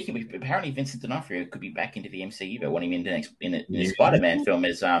 Speaking of, apparently Vincent D'Onofrio could be back into the MCU. They want him in the Spider-Man film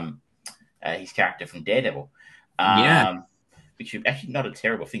as his character from Daredevil. Which is actually not a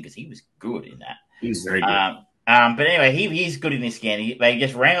terrible thing because he was good in that. He was very good. But anyway, he's good in this again. They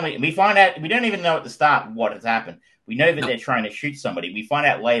just randomly, we find out, we don't even know at the start what has happened. We know that they're trying to shoot somebody. We find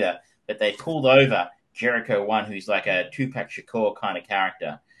out later that they pulled over Jericho 1, who's like a Tupac Shakur kind of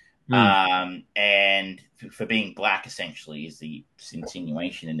character. And for being black, essentially, is the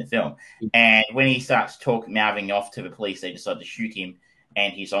insinuation in the film. And when he starts mouthing off to the police, they decide to shoot him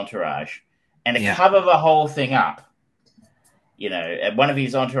and his entourage. And to Yeah. cover the whole thing up, one of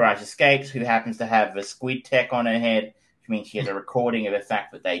his entourage escapes, who happens to have a squid tech on her head, which means she has a recording of the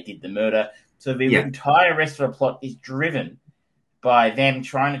fact that they did the murder. So the Yeah. entire rest of the plot is driven by them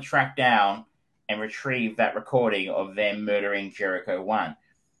trying to track down and retrieve that recording of them murdering Jericho 1.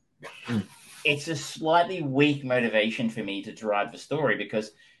 Mm. It's a slightly weak motivation for me to drive the story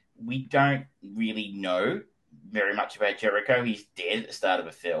because we don't really know very much about Jericho. He's dead at the start of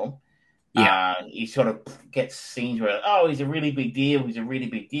the film. Yeah. He sort of gets scenes where, he's a really big deal. He's a really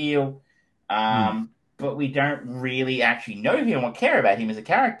big deal. But we don't really actually know him or care about him as a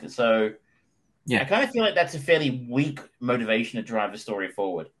character. So Yeah. I kind of feel like that's a fairly weak motivation to drive the story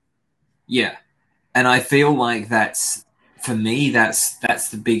forward. Yeah. And I feel like for me, that's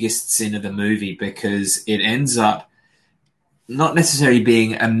the biggest sin of the movie, because it ends up not necessarily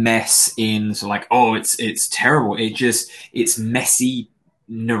being a mess in sort of like, oh, it's terrible. It's messy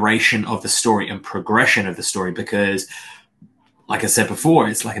narration of the story and progression of the story, because like I said before,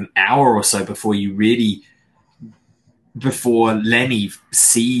 it's like an hour or so before Lenny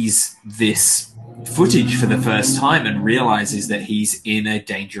sees this footage for the first time and realizes that he's in a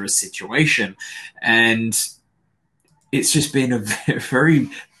dangerous situation. And it's just been a very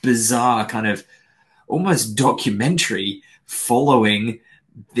bizarre kind of almost documentary following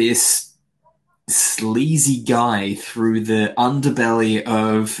this sleazy guy through the underbelly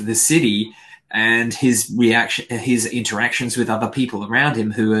of the city, and his interactions with other people around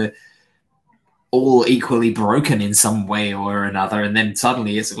him who are all equally broken in some way or another. And then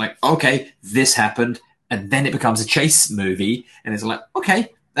suddenly it's like, okay, this happened, and then it becomes a chase movie, and it's like, okay,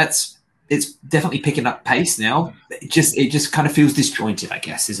 it's definitely picking up pace now. It just kind of feels disjointed, I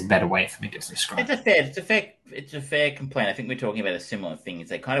guess, is a better way for me to describe it. It's a fair complaint. I think we're talking about a similar thing. Is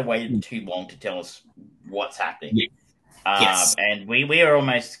they kind of waited too long to tell us what's happening. Yeah. Yes. And we are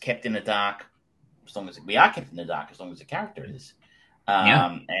almost kept in the dark as long as we are kept in the dark as long as the character is.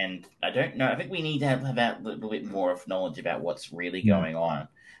 Yeah. And I don't know. I think we need to have a little bit more of knowledge about what's really going on.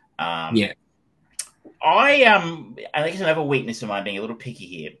 Yeah. I guess another weakness of mine, being a little picky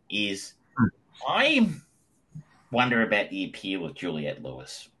here, is I wonder about the appeal of Juliette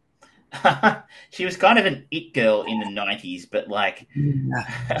Lewis. She was kind of an it girl in the 90s, but like,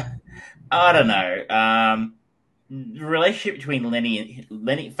 I don't know. The relationship between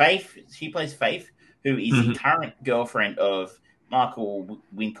Lenny, Faith, she plays Faith, who is the current girlfriend of Michael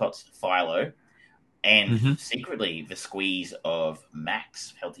Wincott's Philo, and secretly the squeeze of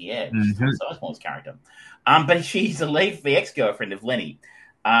Max Peltier, which is Tom Sizemore's character. But she's the ex-girlfriend of Lenny.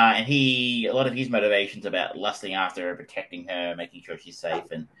 And a lot of his motivations about lusting after her, protecting her, making sure she's safe.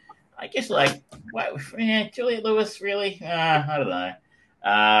 And I guess, like, wow, Juliette Lewis, really? I don't know.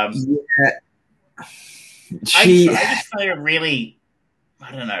 I just find her really,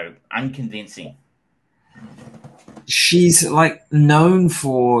 I don't know, unconvincing. She's like known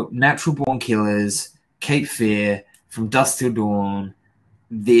for Natural Born Killers, Cape Fear, From Dusk Till Dawn.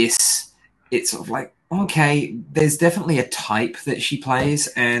 It's sort of like, okay, there's definitely a type that she plays,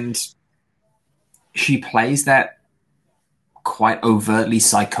 and she plays that quite overtly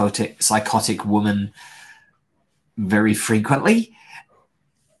psychotic woman very frequently.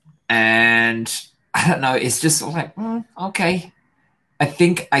 And I don't know, it's just sort of like, okay. I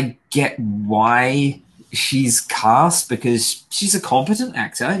think I get why she's cast, because she's a competent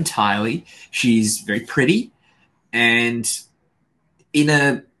actor entirely. She's very pretty, and in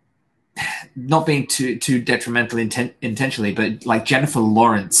a not being too detrimental intentionally, but like Jennifer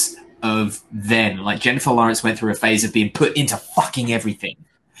Lawrence of then, like Jennifer Lawrence went through a phase of being put into fucking everything,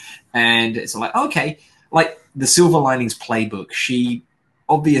 and it's like, okay, like the Silver Linings Playbook, she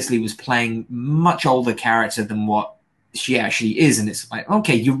obviously was playing much older character than what she actually is, and it's like,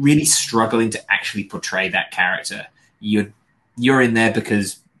 okay, you're really struggling to actually portray that character. You're in there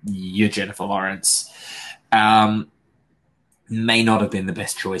because you're Jennifer Lawrence. May not have been the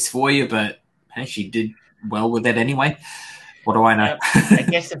best choice for you, but hey, she did well with it anyway. What do I know? I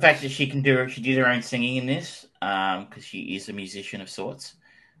guess the fact that she did her own singing in this, because she is a musician of sorts.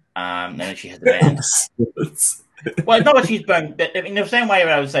 And she has a band. Well, not that she's been, but in the same way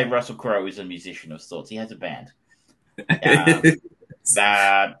that I would say Russell Crowe is a musician of sorts. He has a band.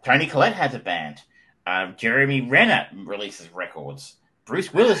 Toni Collette has a band. Jeremy Renner releases records.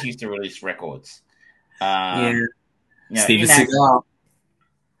 Bruce Willis used to release records. Steven Seagal.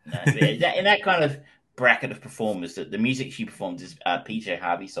 In that kind of bracket of performers, the music she performs is PJ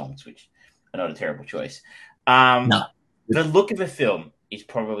Harvey songs, which are not a terrible choice. No. The look of the film is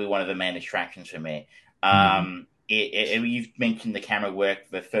probably one of the main attractions for me. you've mentioned the camera work.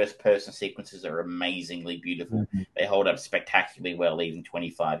 The first person sequences are amazingly beautiful. Mm-hmm. They hold up spectacularly well, even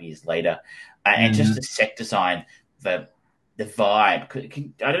 25 years later. And just the set design, the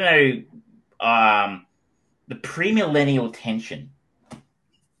vibe. I don't know. The pre-millennial tension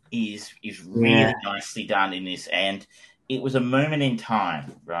is really nicely done in this, and it was a moment in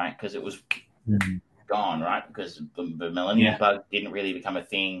time, right? Because it was gone, right? Because the millennium bug didn't really become a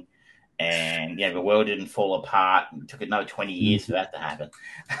thing. And the world didn't fall apart. It took another 20 years for that to happen.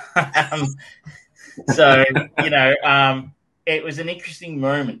 So it was an interesting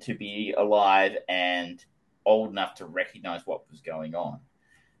moment to be alive and old enough to recognize what was going on.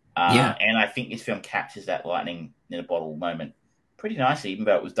 And I think this film captures that lightning in a bottle moment pretty nicely, even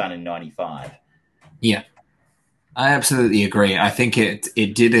though it was done in '95. Yeah, I absolutely agree. I think it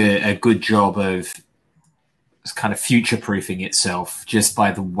did a good job of kind of future-proofing itself just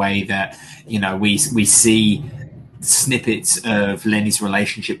by the way that we see snippets of Lenny's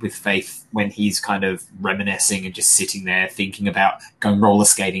relationship with Faith when he's kind of reminiscing and just sitting there thinking about going roller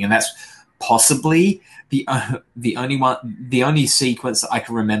skating, and that's possibly the only sequence that I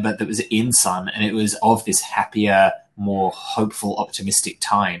can remember that was in Sun, and it was of this happier, more hopeful, optimistic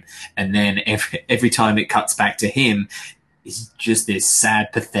time. And then every time it cuts back to him, he's just this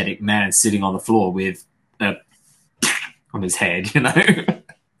sad, pathetic man sitting on the floor with on his head,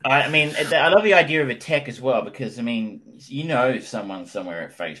 I mean, I love the idea of a tech as well, because someone somewhere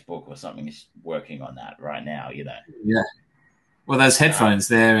at Facebook or something is working on that right now. Yeah. Well, those headphones,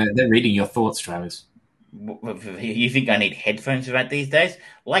 they're reading your thoughts, Travis. You think I need headphones for that these days?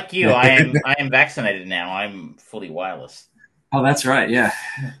 Like you, I am vaccinated now. I'm fully wireless. Oh, that's right. Yeah.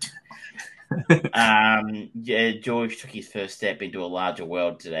 George took his first step into a larger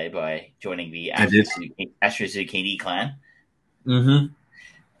world today by joining the Astro Zucchini clan. Mm-hmm.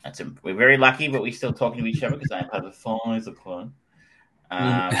 We're very lucky, but we're still talking to each other because I'm part of the Pfizer clan.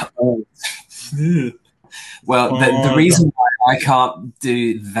 Well, the reason why I can't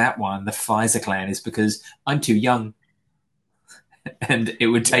do that one, the Pfizer clan, is because I'm too young, and it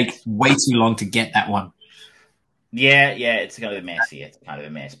would take way too long to get that one. Yeah, it's kind of a mess. Yeah, it's kind of a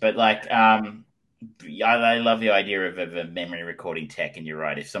mess. But I love the idea of a memory recording tech. And you're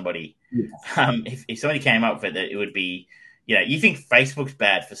right. If somebody, if somebody came up with it, it would be, you think Facebook's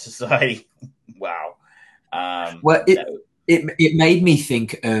bad for society? Wow. Well, it made me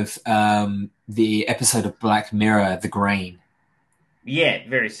think of the episode of Black Mirror, The Grain. Yeah,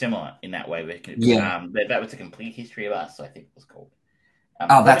 very similar in that way. That was A Complete History of Us, I think it was called.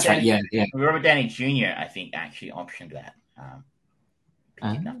 That's right. Yeah. Robert Downey Jr., I think, actually optioned that.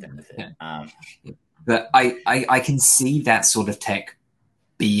 Did nothing with it. Yeah. But I can see that sort of tech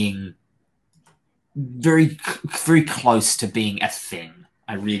being very, very close to being a thing.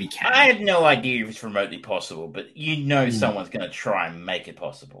 I really can. I have no idea if it's remotely possible, but someone's going to try and make it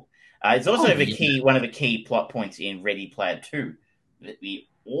possible. It's also one of the key plot points in Ready Player 2, the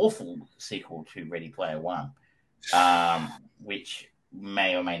awful sequel to Ready Player 1, which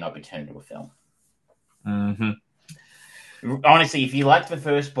may or may not be turned into a film. Mm-hmm. Honestly, if you liked the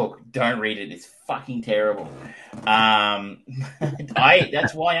first book, don't read it. It's fucking terrible.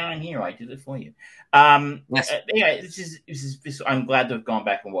 That's why I'm here. I did it for you. Yes. This I'm glad to have gone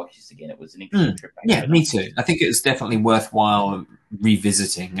back and watched this again. It was an interesting trip back. Yeah, me too. I think it was definitely worthwhile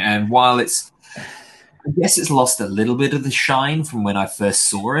revisiting. And while I guess it's lost a little bit of the shine from when I first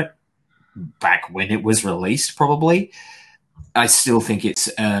saw it, back when it was released, probably, I still think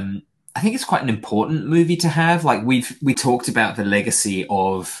it's quite an important movie to have. Like we talked about the legacy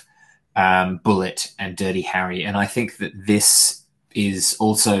of Bullitt and Dirty Harry, and I think that this is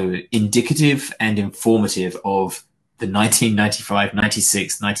also indicative and informative of the 1995,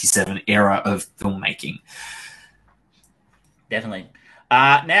 96, 97 era of filmmaking. Definitely.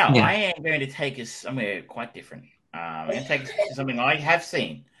 I am going to take us somewhere quite different. I'm going to take us to something I have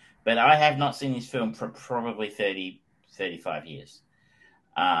seen, but I have not seen this film for probably 30, 35 years.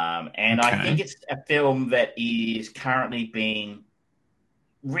 And I think it's a film that is currently being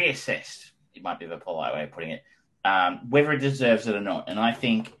reassessed. It might be a polite way of putting it. Whether it deserves it or not. And I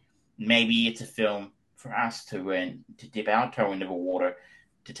think maybe it's a film for us to dip our toe into the water,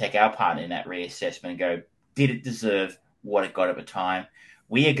 to take our part in that reassessment and go, did it deserve what it got at the time?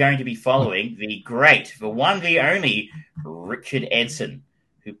 We are going to be following the one, the only Richard Edson,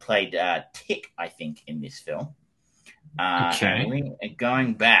 who played Tick, I think, in this film. We are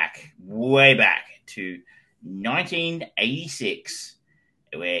going way back to 1986,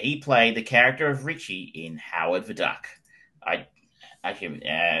 where he played the character of Richie in Howard the Duck. The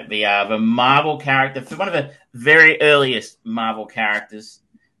Marvel character, one of the very earliest Marvel characters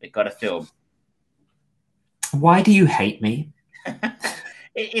that got a film. Why do you hate me?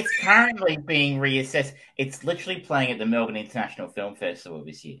 It's currently being reassessed. It's literally playing at the Melbourne International Film Festival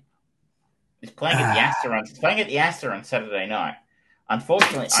this year. It's playing at the Astor on. It's playing at the Astor on Saturday night.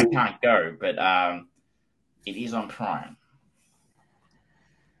 Unfortunately, I can't go, but it is on Prime.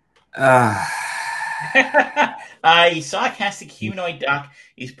 A sarcastic humanoid duck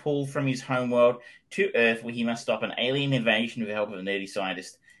is pulled from his homeworld to Earth, where he must stop an alien invasion with the help of a nerdy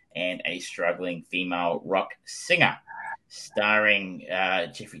scientist and a struggling female rock singer. Starring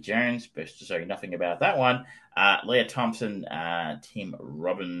Jeffrey Jones, but sorry, nothing about that one. Leah Thompson, Tim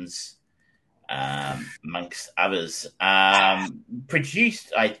Robbins, amongst others.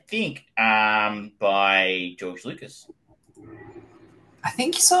 Produced, I think, by George Lucas. I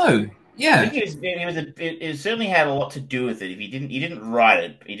think so. Yeah, I think it certainly had a lot to do with it. If he didn't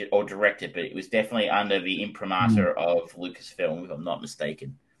write it, or direct it, but it was definitely under the imprimatur of Lucasfilm, if I'm not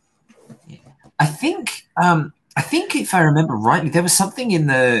mistaken. I think if I remember rightly, there was something in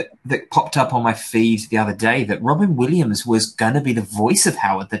that popped up on my feed the other day that Robin Williams was going to be the voice of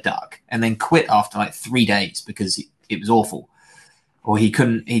Howard the Duck, and then quit after like 3 days because it was awful, or he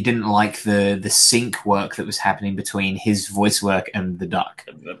didn't like the sync work that was happening between his voice work and the duck,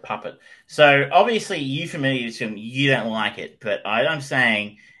 the puppet. So obviously, you familiar with him, you don't like it, but what I'm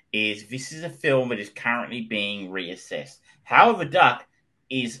saying is this is a film that is currently being reassessed. Howard the Duck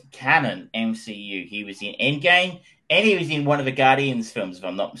is canon MCU. He was in Endgame, and he was in one of the Guardians films, if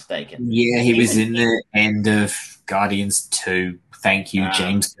I'm not mistaken. Yeah, he was in the end of Guardians 2. Thank you,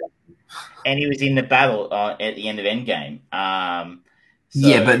 James. And he was in the battle at the end of Endgame.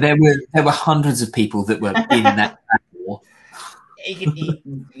 Yeah, but there were hundreds of people that were in that battle.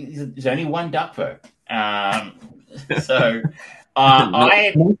 There's only one duck, though. So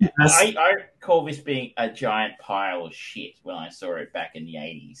I call this being a giant pile of shit when I saw it back in the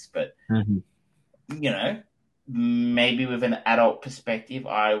 80s. But, you know, maybe with an adult perspective,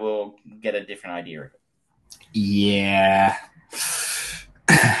 I will get a different idea of it. Yeah.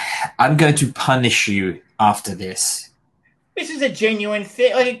 I'm going to punish you after this. This is a genuine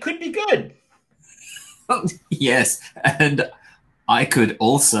thing. Like, it could be good. Yes, and I could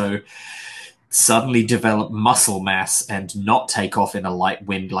also suddenly develop muscle mass and not take off in a light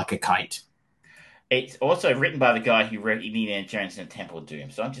wind like a kite. It's also written by the guy who wrote Indiana Jones and the Temple of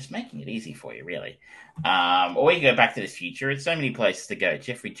Doom, so I'm just making it easy for you, really. Or you go Back to the Future. It's so many places to go.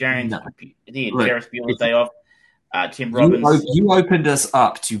 Jeffrey Jones, Ferris Bueller's Day Off, Tim Robbins. You opened us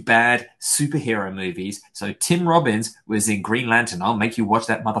up to bad superhero movies, so Tim Robbins was in Green Lantern. I'll make you watch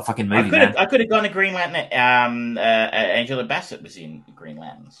that motherfucking movie, I could have gone to Green Lantern. Angela Bassett was in Green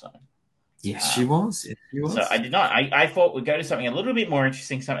Lantern, so... Yes, she was. Yes, she was. So I did not. I thought we'd go to something a little bit more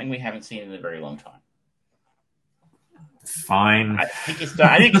interesting, something we haven't seen in a very long time. Fine. I think it's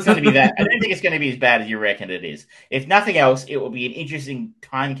going to be that. I don't think it's going to be as bad as you reckon it is. If nothing else, it will be an interesting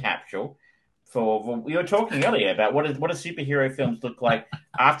time capsule. For we were talking earlier about what do superhero films look like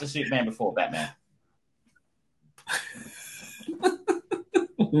after Superman, before Batman.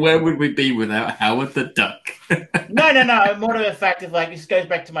 Where would we be without Howard the Duck? No. More to the fact of, like, this goes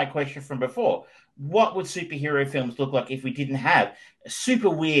back to my question from before. What would superhero films look like if we didn't have a super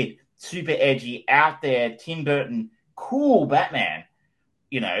weird, super edgy, out there, Tim Burton, cool Batman?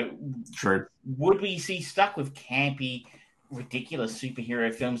 You know, true. Would we see stuck with campy, ridiculous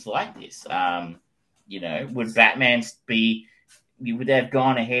superhero films like this? You know, would Batman be? Would they have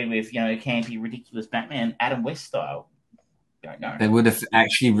gone ahead with, you know, campy, ridiculous Batman, Adam West style? Don't know. They would have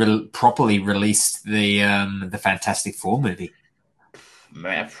actually properly released the Fantastic Four movie.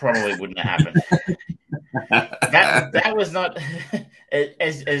 That probably wouldn't have happened. that was not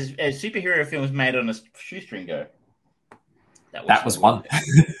as superhero films made on a shoestring go. That was one.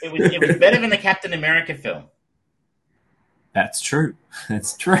 It was better than the Captain America film. That's true.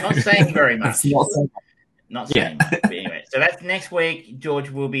 That's true. Not saying very much. Not saying much. But anyway, so that's next week. George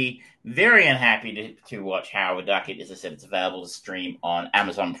will be very unhappy to watch Howard Duck. As I said, it's available to stream on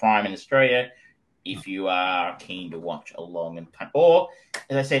Amazon Prime in Australia if you are keen to watch along. Or,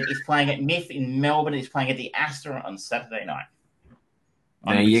 as I said, it's playing at Myth in Melbourne. It's playing at the Astor on Saturday night.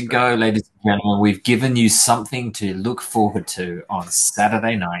 There you go, ladies and gentlemen. We've given you something to look forward to on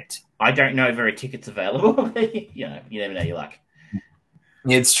Saturday night. I don't know if there are tickets available. You know, you never know your luck.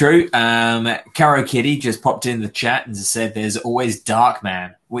 It's true. Caro Kitty just popped in the chat and said there's always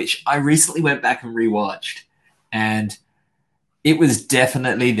Darkman, which I recently went back and rewatched. And it was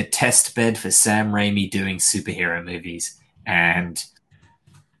definitely the test bed for Sam Raimi doing superhero movies. And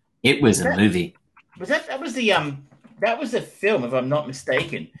it was a movie. That was the film, if I'm not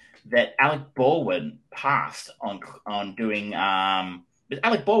mistaken, that Alec Baldwin passed on doing.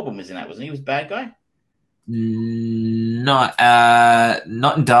 Alec Baldwin was in that, wasn't he? He was a bad guy. Not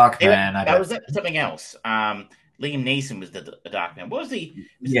in Darkman. I That don't. was something else. Liam Neeson was the Darkman. What was the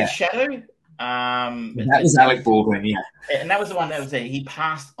Yeah, Shadow? that was Alec Baldwin. Yeah, And that was the one that was he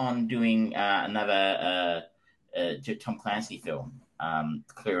passed on doing another Tom Clancy film,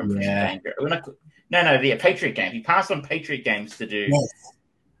 Clear and Present yeah. Danger. No, the Patriot Games. He passed on Patriot Games to do. Yes.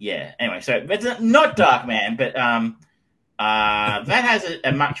 Yeah. Anyway, so it's not Darkman, but that has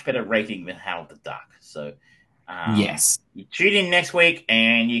a much better rating than Howard the Duck. So Yes. you tune in next week,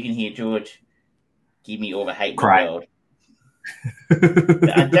 and you can hear George give me all the hate in the Cry. world.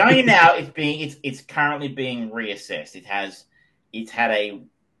 I'm telling you now, it's currently being reassessed. It's had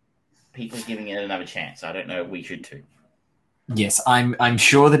people giving it another chance. I don't know if we should too. Yes, I'm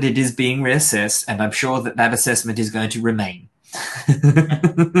sure that it is being reassessed, and I'm sure that assessment is going to remain.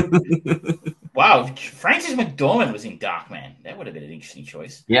 Wow, Frances McDormand was in Darkman. That would have been an interesting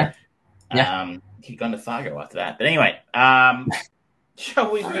choice. Yeah. He'd gone to Fargo after that. But anyway,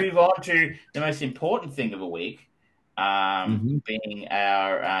 shall we move on to the most important thing of the week, being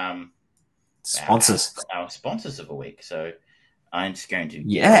our sponsors. Our sponsors of the week. So I'm just going to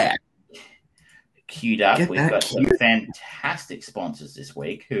queued up. We've got some fantastic sponsors this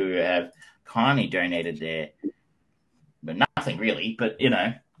week who have kindly donated nothing really, but you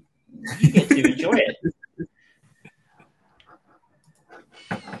get to enjoy it.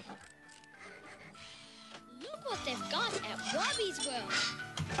 Look what they've got at Robbie's World.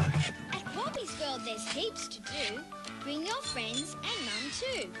 At Robbie's World, there's heaps to do. Bring your friends and mum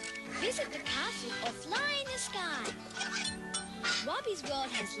too. Visit the castle or fly in the sky. Robbie's World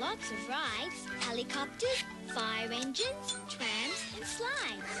has lots of rides, helicopters, fire engines, trams and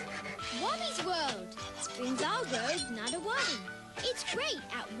slides. Robbie's World. Springs our road, not a worry. It's great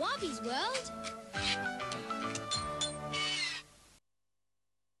at Robbie's World.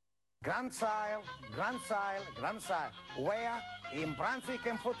 Grand Sile, where in Brunswick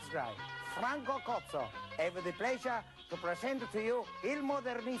and Footscray, Franco Cozzo have the pleasure to present to you Il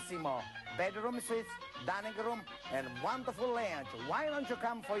Modernissimo, bedroom suites, dining room, and wonderful lounge. Why don't you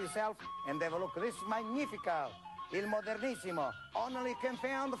come for yourself and have a look at this magnifico Il Modernissimo, only can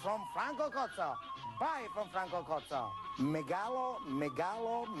found from Franco Cozzo. Buy from Franco Cozzo. Megalo,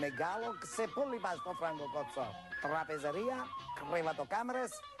 se pulibasto Franco Cozzo. Trapezeria, crevatocamere,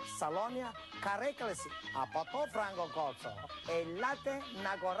 salonia, careclesi, a poto Franco Cozzo. E latte,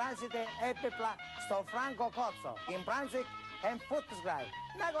 nagorazite e pepla sto Franco Cozzo. In Brunswick e Footscray.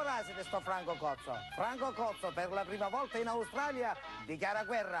 Nagorazite sto Franco Cozzo. Franco Cozzo per la prima volta in Australia dichiara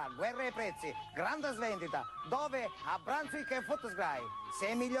guerra ai prezzi, grande svendita, dove a Brunswick e Footscray. Se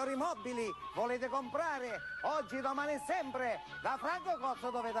i migliori mobili volete comprare, oggi, domani e sempre, da Franco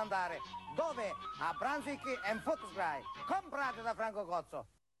Cozzo dovete andare. Dove? A Brunswick e Footscray. Comprate da Franco Cozzo.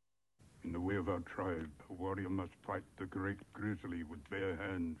 In the way of our tribe, a warrior must fight the great grizzly with bare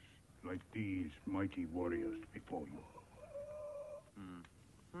hands, like these mighty warriors before you.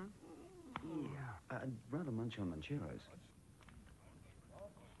 Yeah, I'd rather munch on Mancheros.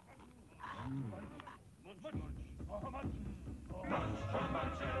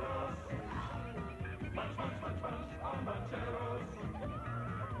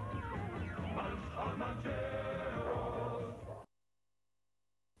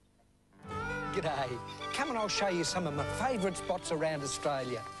 G'day. Come and I'll show you some of my favourite spots around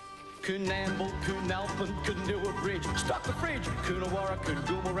Australia. Coonamble, Coonalpin, Coondewa Bridge, Stop the Fridge, Coonawarra,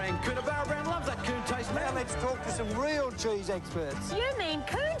 Coongoomerang, Coonabarabran loves that coon taste. Now let's talk to some real cheese experts. You mean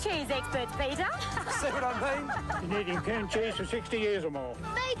coon cheese experts, Peter? See what I mean? Been eating coon cheese for 60 years or more.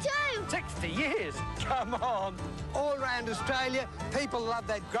 Me too. 60 years? Come on. All around Australia, people love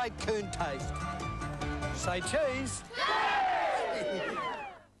that great coon taste. Say cheese.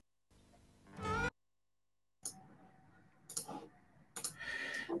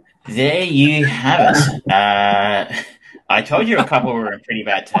 There you have it. I told you a couple were in pretty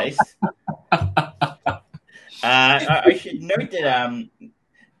bad taste. I should note that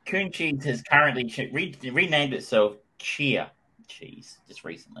coon cheese has currently renamed itself Cheer cheese just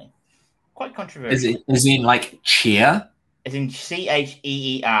recently. Quite controversial. Is it in like cheer? It's in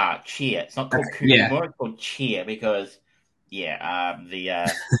CHEER, Cheer. It's not called coon anymore. It's called Cheer because,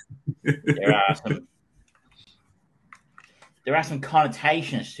 there are some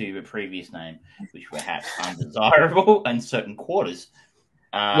connotations to the previous name, which were perhaps undesirable in certain quarters.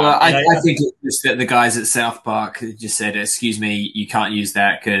 I think it's just that the guys at South Park just said, "Excuse me, you can't use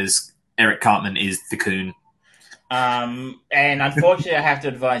that because Eric Cartman is the coon." And unfortunately, I have to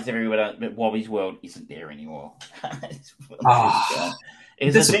advise everyone that Wobbie's World isn't there anymore.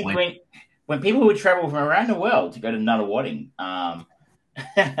 It's a thing when people would travel from around the world to go to Nunawading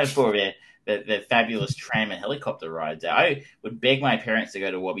for the fabulous tram and helicopter rides. I would beg my parents to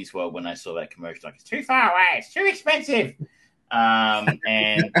go to Wobby's World when I saw that commercial. Like, it's too far away. It's too expensive. And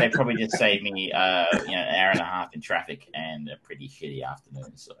they probably just saved me, an hour and a half in traffic and a pretty shitty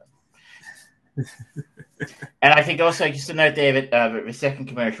afternoon. So. And I think also, just to note there, that the second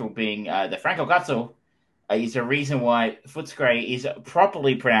commercial being the Franco Cazzo is a reason why Footscray is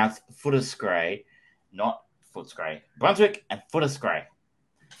properly pronounced Footscray, not Footscray. Brunswick and Footscray.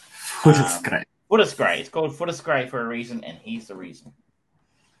 Footscray. Footscray. It's called Footscray for a reason, and he's the reason.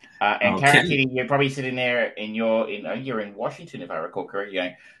 And Karen Kitty, you're probably sitting there you're in Washington, if I recall correctly,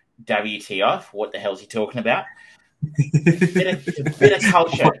 going, WTF, what the hell is he talking about? a bit of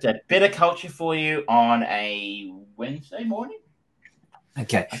culture. It's a bit of culture for you on a Wednesday morning.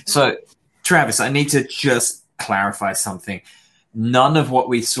 Okay, so Travis, I need to just clarify something. None of what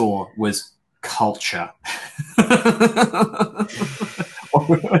we saw was culture. Or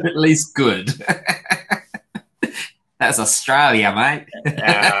at least good. That's Australia, mate.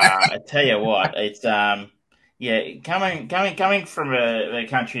 I tell you what, it's coming from a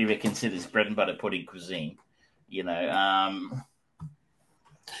country that considers bread and butter pudding cuisine.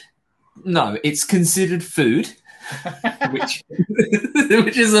 No, it's considered food, which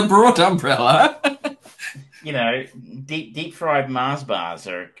is a broad umbrella. Deep fried Mars bars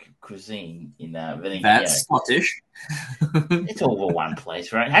are cuisine in that's Scottish. It's all over one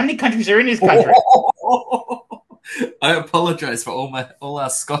place, right? How many countries are in this country? I apologise for all our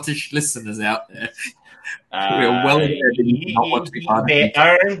Scottish listeners out there. We're well aware that you not want to be part of it.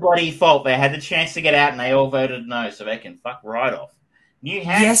 Their own bloody fault. They had the chance to get out and they all voted no, so they can fuck right off. New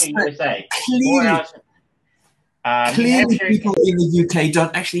Hampshire, USA. Clearly, people in the UK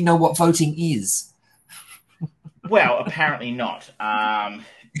don't actually know what voting is. Well, apparently not.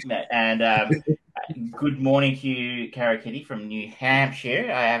 Good morning to you, Cara Kitty from New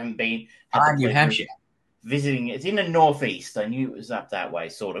Hampshire. I haven't been. New Hampshire. Visiting, it's in the northeast. I knew it was up that way,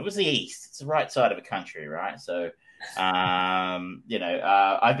 sort of. It was the east. It's the right side of the country, right? So, I've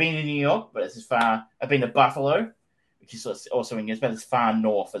been to New York, but it's as far. I've been to Buffalo, which is also in about as far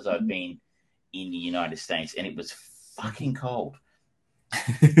north as I've been in the United States, and it was fucking cold.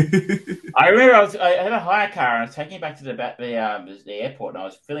 I remember I had a hire car, and I was taking it back to the airport, and I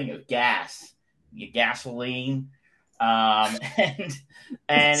was filling it with gasoline. And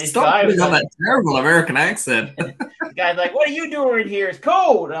this guy was on that terrible American accent. The guy's like, "What are you doing here? It's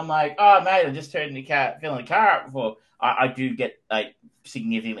cold." And I'm like, "Oh, mate, I just filling the car up before." I do get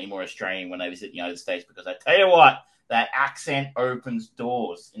significantly more Australian when I visit the United States because I tell you what, that accent opens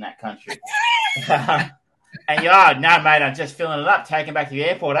doors in that country. And no, mate, I'm just filling it up, taking it back to the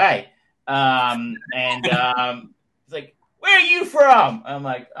airport, eh? He's like, "Where are you from?" I'm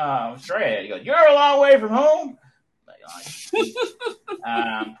like, "Australia." He goes, "You're a long way from home."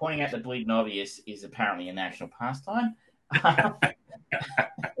 Pointing out the bleeding obvious is apparently a national pastime.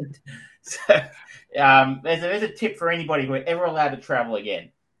 There's a tip for anybody who are ever allowed to travel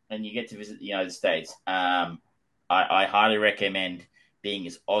again and you get to visit the United States. I highly recommend being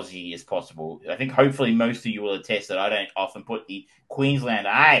as Aussie as possible. I think hopefully most of you will attest that I don't often put the Queensland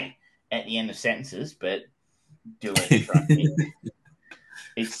 "I" at the end of sentences, but do it. Trust me.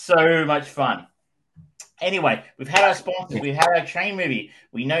 It's so much fun. Anyway, we've had our sponsors. We've had our train movie.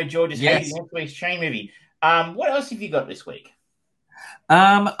 We know George is hating next week's train movie. What else have you got this week?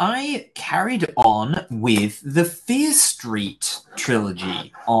 I carried on with the Fear Street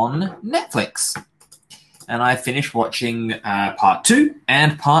trilogy on Netflix. And I finished watching part 2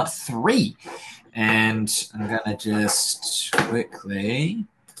 and part 3. And I'm going to just quickly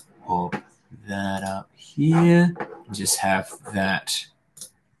pop that up here. Just have that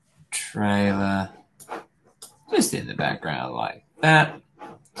trailer just in the background like that.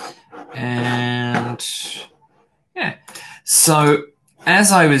 And yeah. So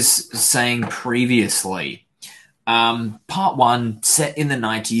as I was saying previously, part 1 set in the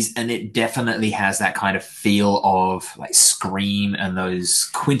 90s, and it definitely has that kind of feel of like Scream and those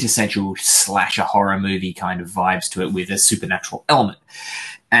quintessential slasher horror movie kind of vibes to it with a supernatural element.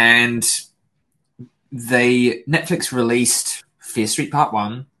 And Netflix released Fear Street Part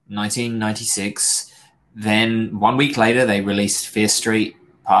 1, 1996. Then 1 week later, they released Fear Street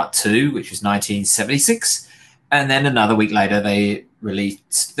Part 2, which was 1976. And then another week later, they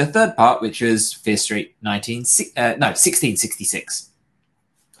released the third part, which was Fear Street 1666.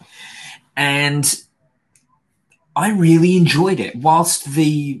 And I really enjoyed it. Whilst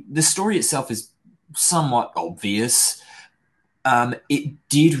the story itself is somewhat obvious, it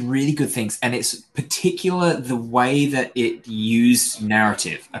did really good things. And it's particular the way that it used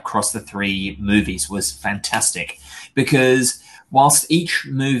narrative across the 3 movies was fantastic. Because whilst each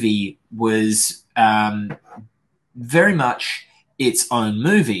movie was very much its own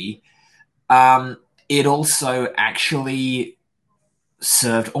movie, it also actually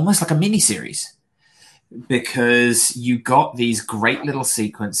served almost like a mini-series, because you got these great little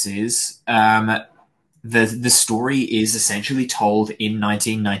sequences. The story is essentially told in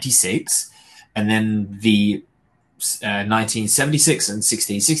 1996, and then the 1976 and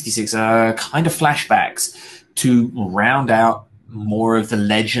 1666 are kind of flashbacks to round out more of the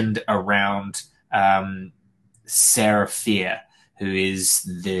legend around Sarah Fear, who is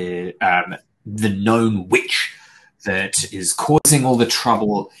the known witch that is causing all the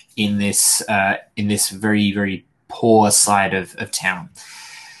trouble in this very, very poor side of town.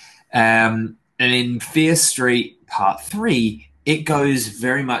 And in Fear Street Part 3, it goes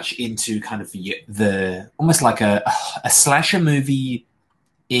very much into kind of the almost like a slasher movie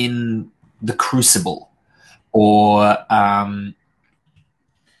in The Crucible, or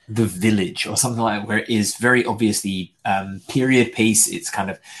The Village, or something like that, where it is very obviously period piece. It's kind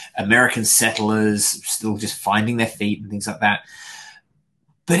of American settlers still just finding their feet and things like that.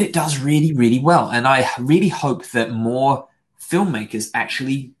 But it does really, really well. And I really hope that more filmmakers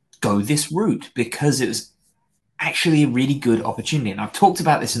actually go this route, because it was actually a really good opportunity. And I've talked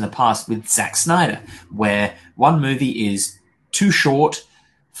about this in the past with Zack Snyder, where one movie is too short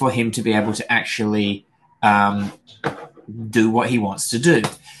for him to be able to actually do what he wants to do.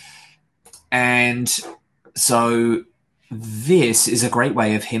 And so this is a great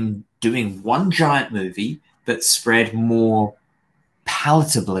way of him doing one giant movie, but spread more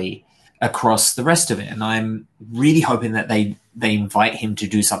palatably across the rest of it. And I'm really hoping that they invite him to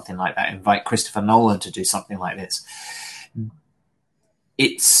do something like that, invite Christopher Nolan to do something like this.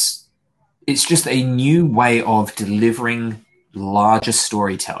 It's just a new way of delivering larger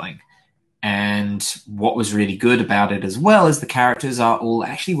storytelling. And what was really good about it as well is the characters are all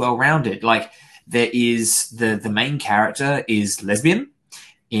actually well-rounded. Like, there is the main character is lesbian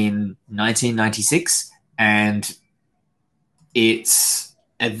in 1996, and it's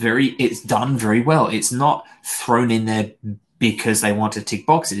done very well. It's not thrown in there because they want to tick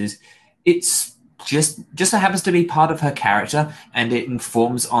boxes. It's just so happens to be part of her character, and it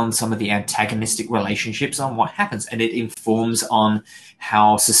informs on some of the antagonistic relationships on what happens, and it informs on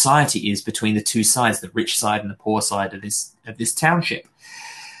how society is between the two sides, the rich side and the poor side of this township.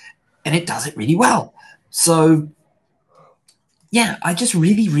 And it does it really well. So yeah, I just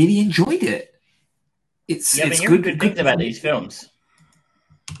really, really enjoyed it. It's good things about these films.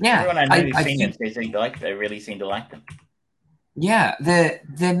 Yeah, everyone I know who's seen them says they really seem to like them. Yeah,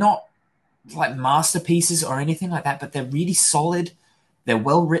 they're not like masterpieces or anything like that, but they're really solid. They're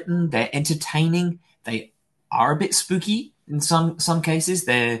well written. They're entertaining. They are a bit spooky in some cases.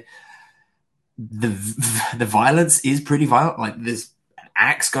 The violence is pretty violent. Like, this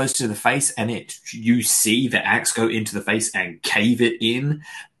axe goes to the face, and you see the axe go into the face and cave it in.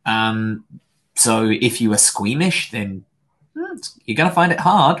 So if you are squeamish, then you're going to find it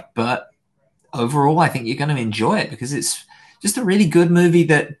hard. But overall, I think you're going to enjoy it, because it's just a really good movie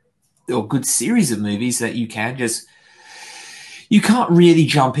or good series of movies that you can't really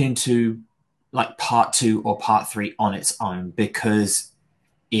jump into like part 2 or part 3 on its own, because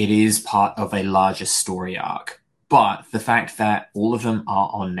it is part of a larger story arc. But the fact that all of them are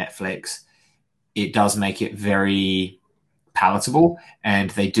on Netflix, it does make it very palatable, and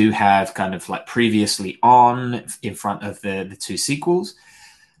they do have kind of like previously on in front of the 2 sequels.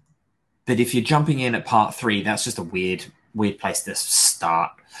 But if you're jumping in at part 3, that's just a weird place to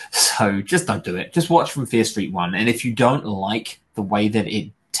start. So just don't do it. Just watch from Fear Street 1. And if you don't like the way that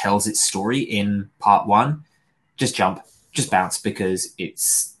it tells its story in part 1, just bounce, because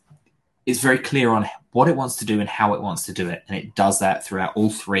it's very clear on what it wants to do and how it wants to do it. And it does that throughout all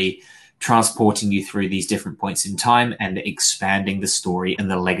 3, transporting you through these different points in time and expanding the story and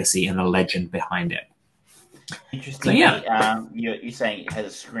the legacy and the legend behind it. Interesting. So, yeah. You're saying it has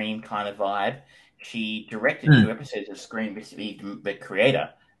a Scream kind of vibe. She directed 2 episodes of Scream, the creator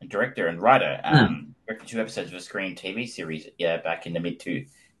and director and writer. Directed 2 episodes of a Scream TV series back in the mid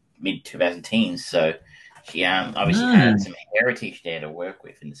 2010s. So she obviously had some heritage there to work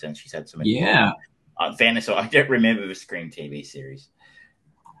with, in the sense she's had some fairness. So I don't remember the Scream TV series.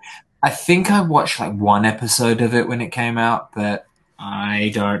 I think I watched like 1 episode of it when it came out, but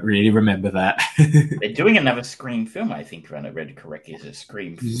I don't really remember that. They're doing another Scream film, I think, if I read it correctly. Is it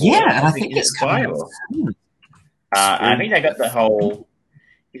Scream 4? Yeah, and I think it's coming out. I think they got the whole...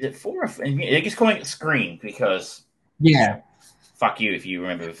 Is it 4? They're just calling it Scream because... Yeah. Fuck you if you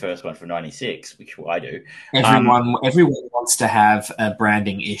remember the first one from 96, which I do. Everyone wants to have a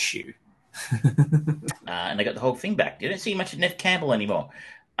branding issue. And they got the whole thing back. You don't see much of Nev Campbell anymore.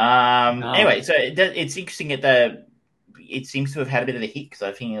 No. Anyway, so it's interesting that it seems to have had a bit of a hit because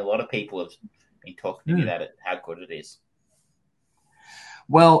I think a lot of people have been talking to me about it, how good it is.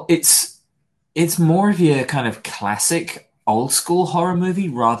 Well, it's more of your kind of classic old school horror movie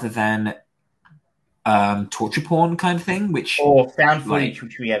rather than torture porn kind of thing, or found footage,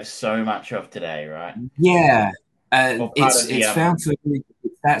 which we have so much of today, right? Yeah, it's found footage,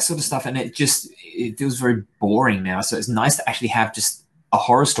 that sort of stuff, and it feels very boring now. So it's nice to actually have just a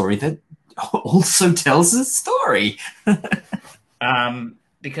horror story that also tells a story.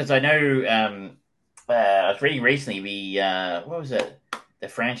 Because I know I was reading recently what was it? The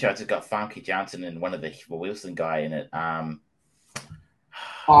franchise has got Famke Janssen and one of the Wilson guy in it. The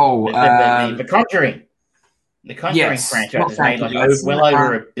Conjuring. The Conjuring franchise has made like well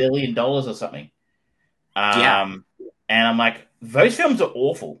over $1 billion or something. And I'm like, those films are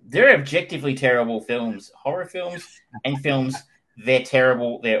awful. They're objectively terrible films. Horror films and films, they're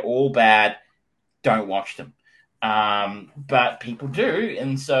terrible. They're all bad. Don't watch them. But people do,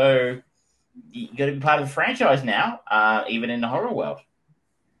 and so you got to be part of the franchise now, even in the horror world.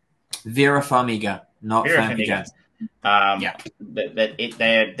 Vera Farmiga, not Farmiga.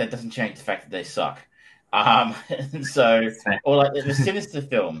 That doesn't change the fact that they suck. So, or like the Sinister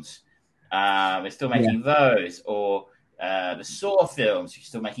films, they're still making those, or the Saw films, you're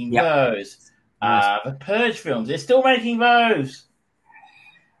still making those. The Purge films, they're still making those.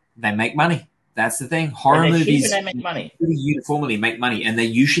 They make money. That's the thing. Horror movies they make money. Uniformly make money, and they're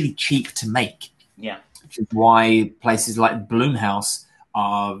usually cheap to make. Yeah, which is why places like Blumhouse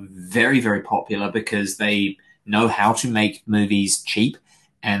are very, very popular because they know how to make movies cheap,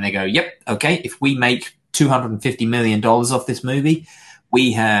 and they go, "Yep, okay. If we make $250 million off this movie,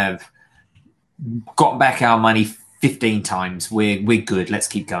 we have got back our money 15 times. We're good. Let's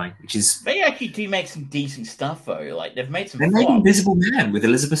keep going." Which is they actually do make some decent stuff though. Like they've made some. They made Invisible Man with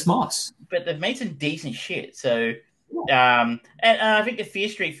Elizabeth Moss, but they've made some decent shit. So, and I think the Fear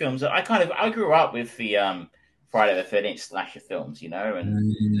Street films. I grew up with the Friday the 13th slasher films,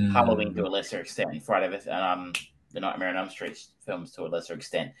 and Halloween to a lesser extent, the Nightmare on Elm Street films to a lesser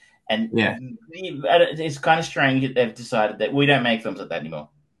extent. And it's kind of strange that they've decided that we don't make films like that anymore.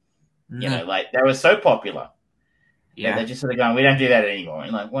 Like they were so popular. Yeah, they're just sort of going, we don't do that anymore.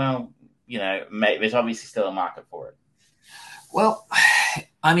 And like, well, there's obviously still a market for it. Well,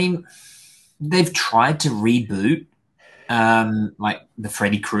 I mean, they've tried to reboot like the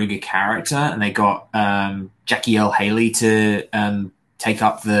Freddy Krueger character, and they got Jackie Earle Haley to take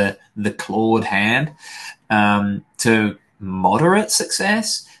up the clawed hand to moderate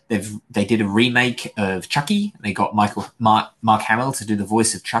success. They did a remake of Chucky. They got Mark Hamill to do the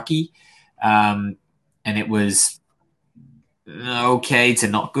voice of Chucky, and it was okay to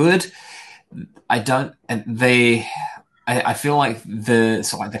not good. I feel like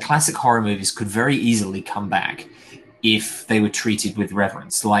the classic horror movies could very easily come back if they were treated with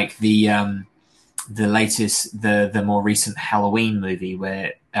reverence, like the latest, the more recent Halloween movie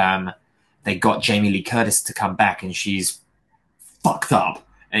where they got Jamie Lee Curtis to come back, and she's fucked up,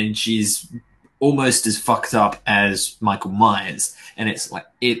 and she's almost as fucked up as Michael Myers, and it's like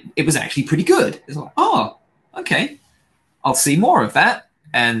it was actually pretty good. It's like, oh, okay, I'll see more of that,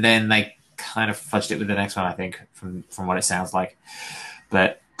 and then they kind of fudged it with the next one, I think, from what it sounds like.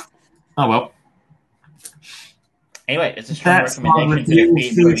 But oh well. Anyway, it's a strong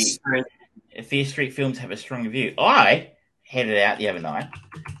recommendation. Fear Street films have a strong review. I headed out the other night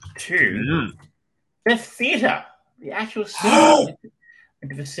to the theatre, the actual cinema,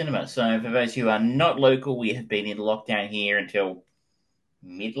 into the cinema. So for those who are not local, we have been in lockdown here until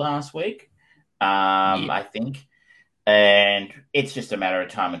mid last week, I think. And it's just a matter of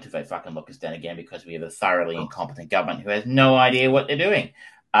time until they fucking lock us down again because we have a thoroughly incompetent government who has no idea what they're doing.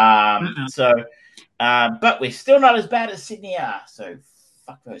 But we're still not as bad as Sydney are, so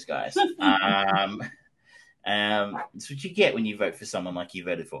fuck those guys. It's what you get when you vote for someone like you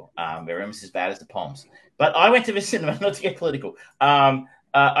voted for. They're almost as bad as the Poms. But I went to the cinema, not to get political. I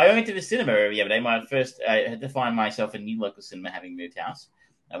went to the cinema the other day. I had to find myself a new local cinema having moved house.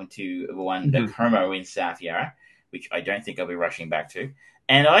 I went to the one, the Como in South Yarra, which I don't think I'll be rushing back to.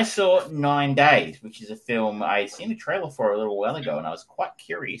 And I saw 9 Days, which is a film I'd seen a trailer for a little while ago, and I was quite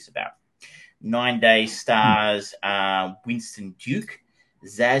curious about. 9 Days stars Winston Duke,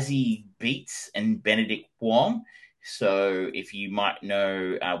 Zazie Beetz, and Benedict Wong. So if you might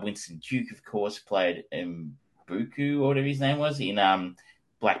know, Winston Duke, of course, played Buku, or whatever his name was, in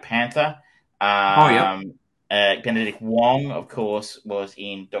Black Panther. Benedict Wong, of course, was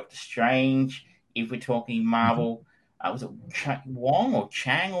in Doctor Strange, if we're talking Marvel. Was it Wong or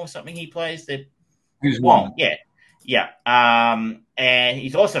Chang or something? He plays the Who's Wong? Yeah. And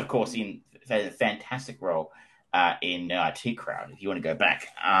he's also, of course, in a fantastic role in T Crowd. If you want to go back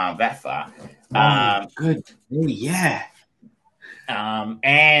that far, good. Yeah.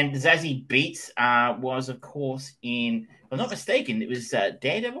 And Zazie Beetz was, of course, in. If I'm not mistaken, it was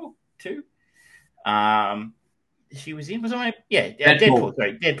Daredevil too. She was in. Was I? Yeah, Deadpool.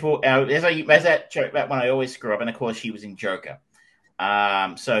 Sorry, Deadpool. As that one I always screw up, and of course she was in Joker.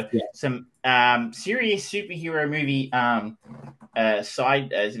 Some serious superhero movie side,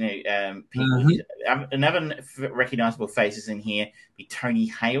 people. Another recognizable faces in here be Tony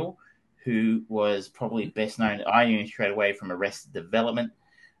Hale, who was probably best known. I knew straight away from Arrested Development,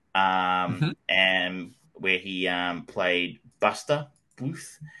 and where he played Buster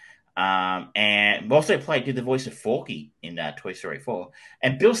Bluth. And also did the voice of Forky in Toy Story 4.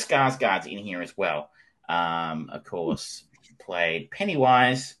 And Bill Skarsgård's in here as well. Of course, played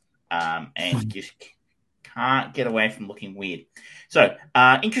Pennywise, and just can't get away from looking weird. So,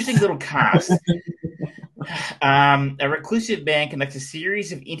 interesting little cast. A reclusive man conducts a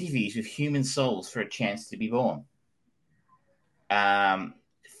series of interviews with human souls for a chance to be born.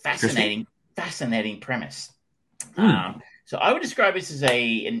 Fascinating premise. So I would describe this as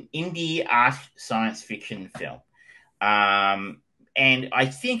an indie art science fiction film. And I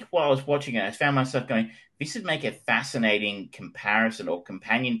think while I was watching it, I found myself going, this would make a fascinating comparison or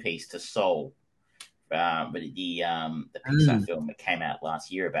companion piece to Soul, the Pixar film that came out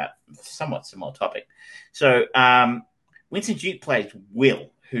last year about a somewhat similar topic. So Winston Duke plays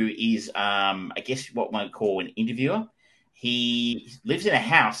Will, who is, I guess, what one would call an interviewer. He lives in a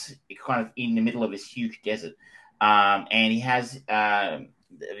house kind of in the middle of this huge desert. And he has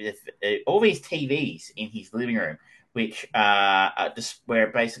all these TVs in his living room, which where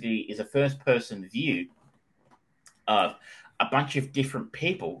basically is a first-person view of a bunch of different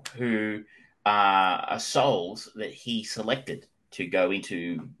people who are souls that he selected to go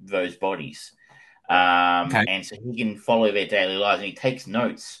into those bodies. And so he can follow their daily lives, and he takes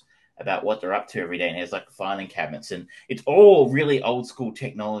notes about what they're up to every day, and has like filing cabinets, and it's all really old school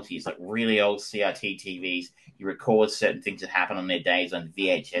technology. It's like really old CRT TVs. He records certain things that happen on their days on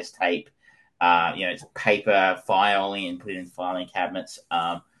VHS tape. It's paper filing and put it in filing cabinets.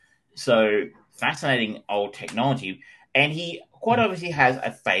 So fascinating old technology, and he quite obviously has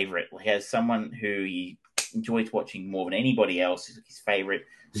a favorite. He has someone who he enjoys watching more than anybody else. His favorite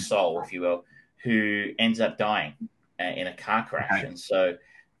soul, if you will, who ends up dying in a car crash, and so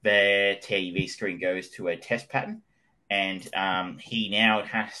their TV screen goes to a test pattern, and he now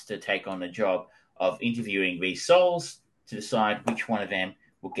has to take on the job of interviewing these souls to decide which one of them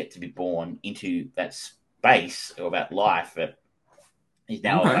will get to be born into that space or that life that is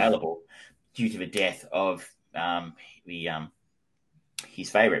now available due to the death of his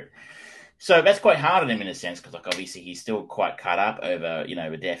favorite. So that's quite hard on him in a sense, because obviously he's still quite cut up over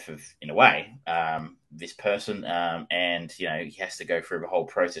the death of, in a way, this person, and he has to go through the whole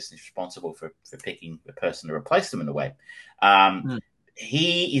process and is responsible for picking the person to replace them in a way.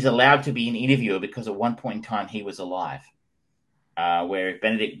 He is allowed to be an interviewer because at one point in time he was alive, where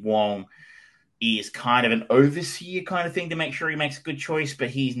Benedict Wong is kind of an overseer kind of thing to make sure he makes a good choice,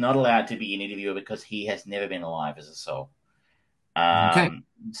 but he's not allowed to be an interviewer because he has never been alive as a soul.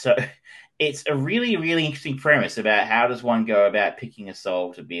 So it's a really, really interesting premise about how does one go about picking a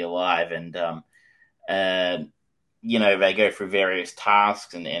soul to be alive, and they go through various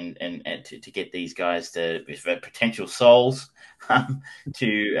tasks and to get these guys to potential souls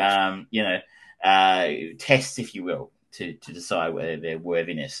to test, if you will, to decide whether their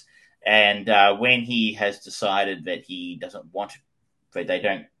worthiness. And when he has decided that he doesn't want, that they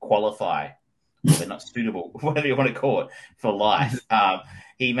don't qualify, they're not suitable, whatever you want to call it, for life,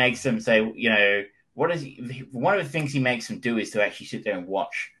 he makes them say, one of the things he makes them do is to actually sit there and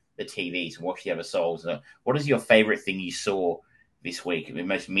watch the TVs and watch the other souls. What is your favorite thing you saw this week, the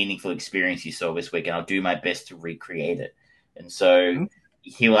most meaningful experience you saw this week? And I'll do my best to recreate it. And so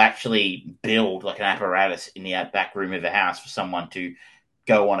he'll actually build like an apparatus in the back room of the house for someone to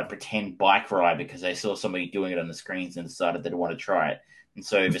go on a pretend bike ride because they saw somebody doing it on the screens and decided they want to try it. And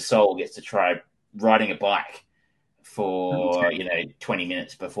so the soul gets to try riding a bike for 20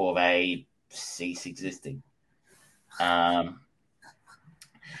 minutes before they cease existing.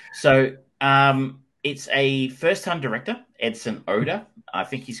 So it's a first-time director, Edson Oda. I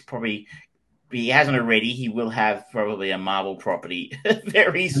think he hasn't already. He will have probably a Marvel property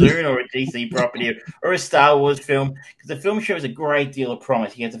very soon, or a DC property, or a Star Wars film, because the film shows a great deal of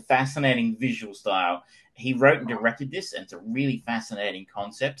promise. He has a fascinating visual style. He wrote and directed this, and it's a really fascinating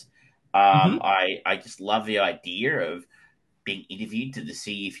concept. I just love the idea of being interviewed to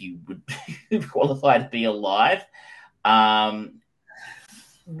see if you would qualify to be alive.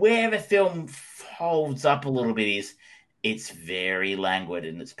 Where the film holds up a little bit is it's very languid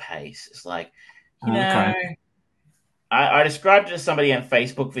in its pace. It's like, you know, I described it to somebody on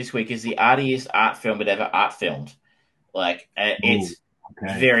Facebook this week as the artiest art film that ever art filmed. Like, it's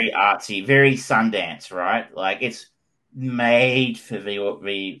very artsy, very Sundance, right? Like, it's made for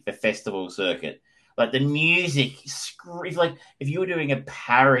the festival circuit. Like, the music, like, if you were doing a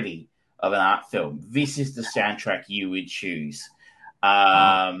parody of an art film, this is the soundtrack you would choose.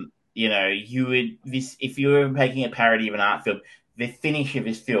 You know, you would if you were making a parody of an art film, the finish of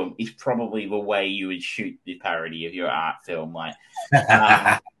this film is probably the way you would shoot the parody of your art film. Like,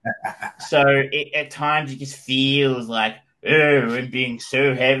 so at times it just feels like, oh, and being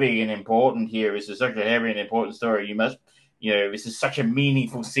so heavy and important here. This is such a heavy and important story. You must, you know, this is such a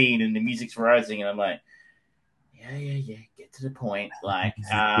meaningful scene, and the music's rising, and I'm like, yeah, get to the point. Like,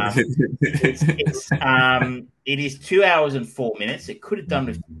 it is 2 hours and 4 minutes. It could have done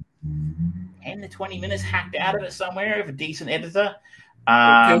with 10 to 20 minutes hacked out of it somewhere if a decent editor.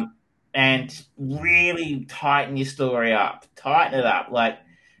 And really tighten your story up. Tighten it up. Like,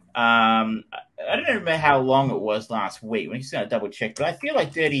 I don't remember how long it was last week. We're just going to double check. But I feel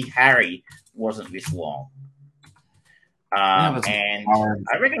like Dirty Harry wasn't this long. And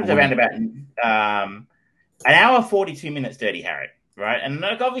I reckon it was around about an hour 42 minutes, Dirty Harry, right? And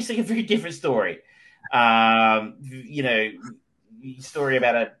like, obviously a very different story. You know, story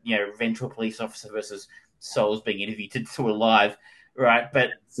about a vengeful police officer versus souls being interviewed to alive, right? But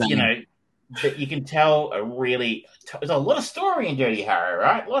you know, that you can tell there's a lot of story in Dirty Harry,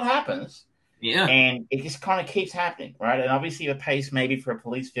 right? A lot happens, and it just kind of keeps happening, right? And obviously the pace maybe for a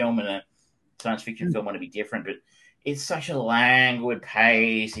police film and a science fiction film want to be different, but it's such a languid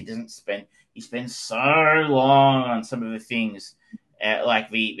pace. He spends so long on some of the things, like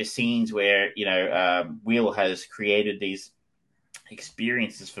the scenes where Will has created these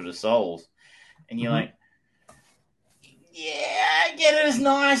experiences for the souls, and you're like, yeah, I get it, it's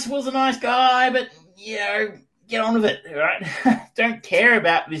nice, Will's a nice guy, but get on with it, right? Don't care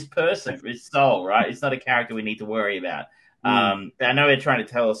about this person, this soul, right? It's not a character we need to worry about. I know they're trying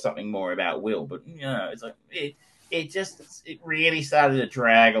to tell us something more about Will, but it's like it really started to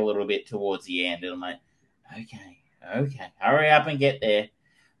drag a little bit towards the end, and I'm like, okay, hurry up and get there.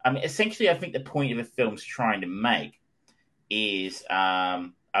 I mean, essentially, I think the point of the film's trying to make is,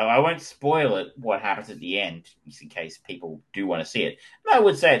 I won't spoil it, what happens at the end, just in case people do want to see it. And I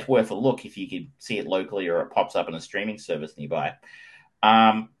would say it's worth a look if you could see it locally or it pops up on a streaming service nearby.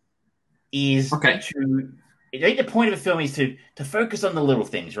 I think the point of the film is to focus on the little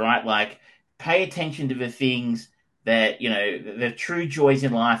things, right? Like, pay attention to the things that, the true joys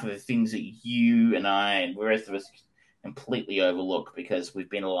in life are the things that you and I and the rest of us completely overlook because we've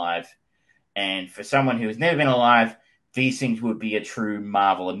been alive. And for someone who has never been alive, these things would be a true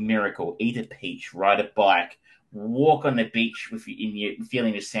marvel, a miracle. Eat a peach, ride a bike, walk on the beach with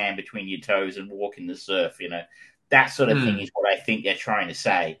feeling the sand between your toes and walk in the surf. That sort of thing is what I think they're trying to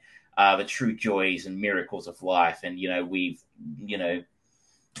say. The true joys and miracles of life. And, we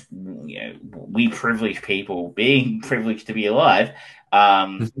privileged people, being privileged to be alive,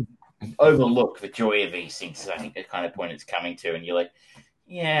 overlook the joy of these things. I think the kind of point it's coming to. And you're like,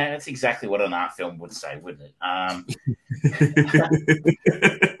 yeah, that's exactly what an art film would say, wouldn't it?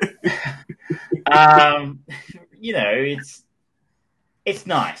 It's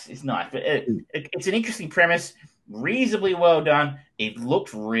nice. It's nice, but it's an interesting premise, reasonably well done. It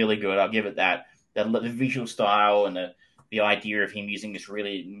looked really good. I'll give it that. The visual style and the idea of him using this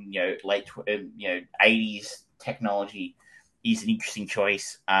really late 80s technology is an interesting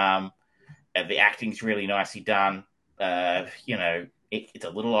choice. The acting's really nicely done. It's a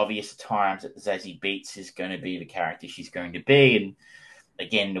little obvious at times that Zazie Beetz is going to be the character she's going to be. And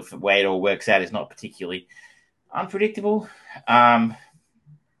again, the way it all works out is not particularly unpredictable. I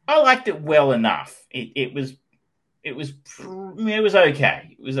liked it well enough. It was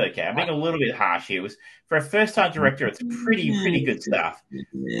okay. It was okay. I'm being a little bit harsh here. It was, for a first-time director, it's pretty good stuff.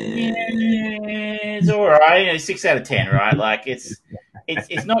 Yeah, it's all right. 6 out of 10, right? Like, it's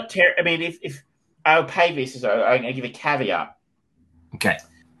not terrible. I mean, if I would pay this, I'm going to give a caveat. Okay.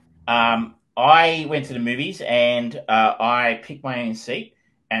 I went to the movies and I picked my own seat,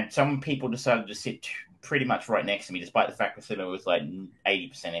 and some people decided to sit pretty much right next to me, despite the fact that it was like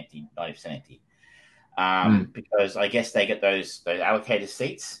 80% empty, 90% empty. Because I guess they get those allocated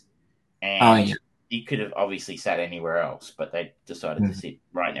seats, and you could have obviously sat anywhere else, but they decided to sit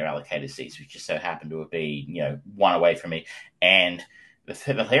right in their allocated seats, which just so happened to be one away from me. And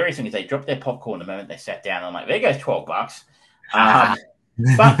the hilarious thing is they dropped their popcorn the moment they sat down. I'm like, there goes $12.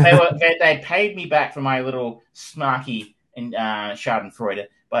 But they paid me back for my little snarky and Schadenfreude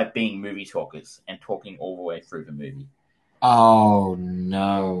by being movie talkers and talking all the way through the movie. Oh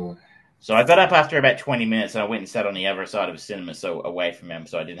no! So I got up after about 20 minutes and I went and sat on the other side of the cinema, so away from them,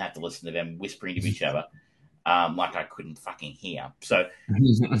 so I didn't have to listen to them whispering to each other like I couldn't fucking hear. So,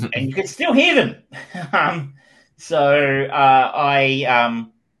 and you could still hear them.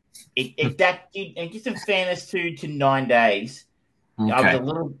 It gives some fairness to 9 days. Okay.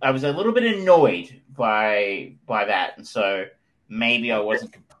 I was a little bit annoyed by that, and so maybe I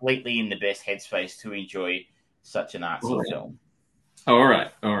wasn't completely in the best headspace to enjoy such an artsy film. All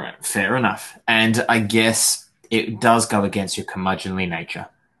right, fair enough. And I guess it does go against your curmudgeonly nature.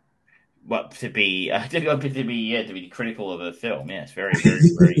 What to be critical of a film? Yeah, it's very, very,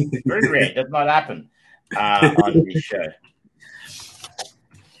 very, very rare. It does not happen on this show.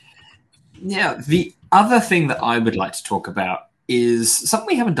 Yeah, the other thing that I would like to talk about is something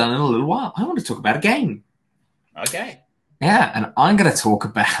we haven't done in a little while. I want to talk about a game. Okay. Yeah, and I'm going to talk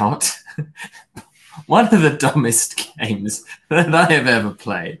about one of the dumbest games that I have ever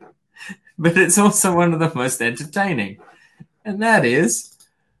played, but it's also one of the most entertaining, and that is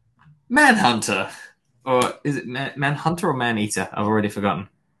Manhunter. Or is it Manhunter or Maneater? I've already forgotten.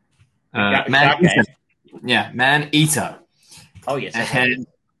 Maneater. Yeah, Maneater. Oh, yes.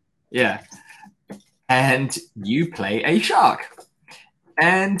 And you play a shark.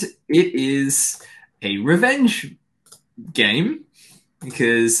 And it is a revenge game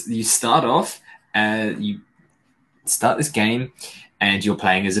because you start off, you start this game and you're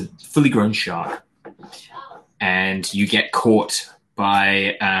playing as a fully grown shark. And you get caught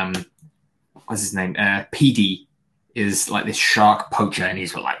by, what's his name? PD is like this shark poacher, and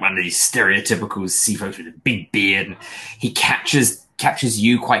he's got like one of these stereotypical sea folks with a big beard. And he captures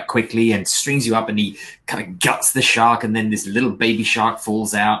you quite quickly and strings you up, and he kind of guts the shark, and then this little baby shark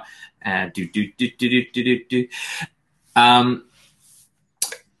falls out. And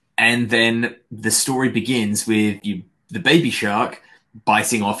then the story begins with the baby shark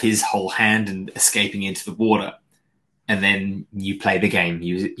biting off his whole hand and escaping into the water. And then you play the game.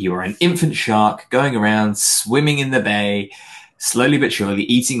 You are an infant shark going around, swimming in the bay, slowly but surely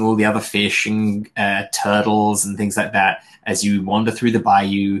eating all the other fish and turtles and things like that as you wander through the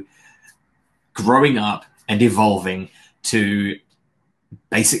bayou, growing up and evolving to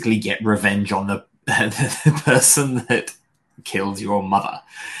basically get revenge on the person that killed your mother.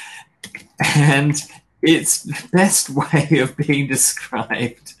 And its best way of being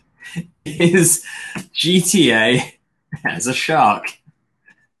described is GTA as a shark,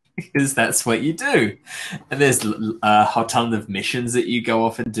 because that's what you do. And there's a whole ton of missions that you go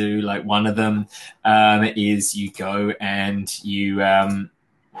off and do. Like one of them is you go and you have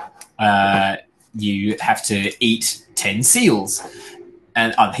to eat 10 seals.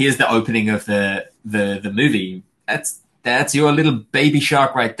 And here's the opening of the movie. That's your little baby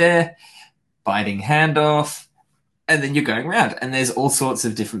shark right there, biting hand off. And then you're going around, and there's all sorts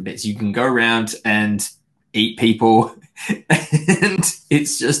of different bits. You can go around and eat people, and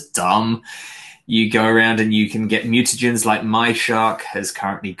it's just dumb. You go around and you can get mutagens, like my shark has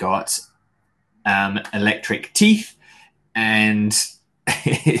currently got electric teeth, and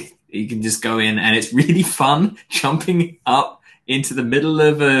you can just go in, and it's really fun jumping up into the middle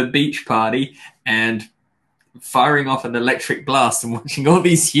of a beach party and firing off an electric blast and watching all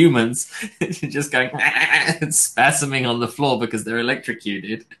these humans just going and spasming on the floor because they're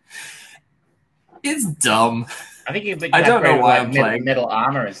electrocuted. It's dumb. I think I don't know why I'm playing metal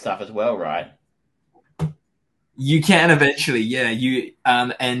armor and stuff as well, right? You can eventually, yeah. You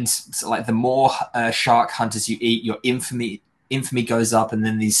and so, like, the more shark hunters you eat, your infamy goes up, and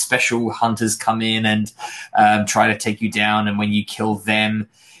then these special hunters come in and try to take you down. And when you kill them,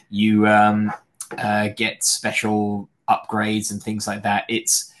 you get special upgrades and things like that.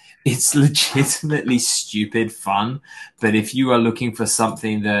 It's legitimately stupid fun, but if you are looking for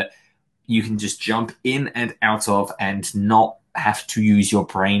something that you can just jump in and out of and not have to use your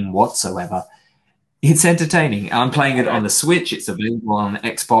brain whatsoever, it's entertaining. I'm playing it on the Switch. It's available on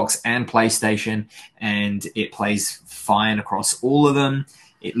Xbox and PlayStation, and it plays fine across all of them.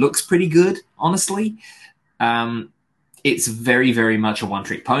 It looks pretty good, honestly. It's very, very much a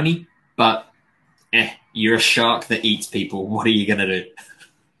one-trick pony, but you're a shark that eats people. What are you going to do?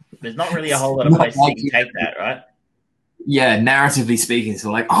 There's not really a whole lot of places you can take that, right? Yeah, narratively speaking,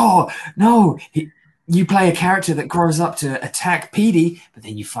 so like, oh, no, you play a character that grows up to attack Petey, but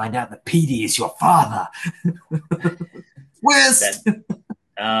then you find out that Petey is your father. Twist!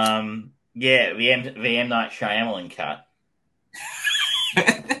 Yeah, the M. Night Shyamalan cut.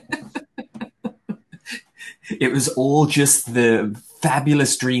 It was all just the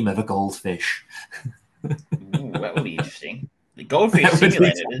fabulous dream of a goldfish. Ooh, that would be interesting. The Goldfish That would be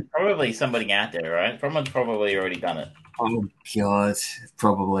Simulator. There's probably somebody out there, right? Someone's probably already done it. Oh God,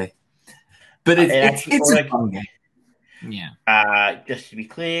 probably. But It it's actually a auto- fun game. Yeah. Just to be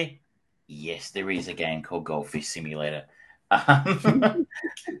clear, yes, there is a game called Goldfish Simulator.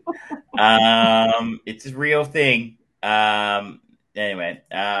 It's a real thing. Anyway,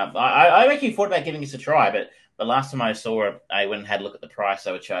 I actually thought about giving this a try, but the last time I saw it, I went and had a look at the price.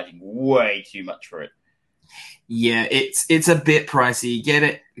 They were charging way too much for it. Yeah, it's a bit pricey.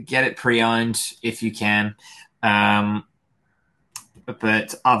 Get it pre-owned if you can. But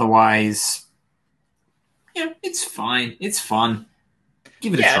otherwise, yeah, it's fine. It's fun.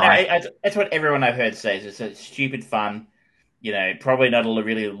 Give it a try. No, that's what everyone I've heard says. It's a stupid fun. You know, probably not a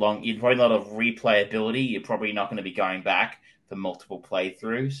really long. You're probably not a replayability. You're probably not going to be going back for multiple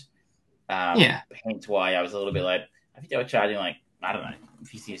playthroughs. Yeah. Hence why I was a little bit like, I think they were charging like, I don't know,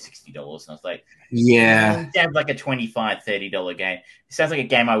 $50 or $60, and I was like, yeah, it sounds like a $25, $30 game. It sounds like a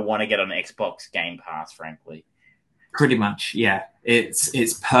game I want to get on Xbox Game Pass, frankly. Pretty much, yeah.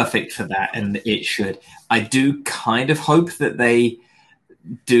 It's perfect for that, and it should. I do kind of hope that they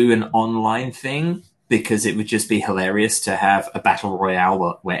do an online thing, because it would just be hilarious to have a battle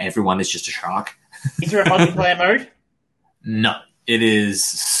royale where everyone is just a shark. Is there a multiplayer mode? No, it is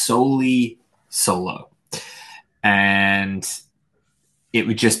solely solo. And it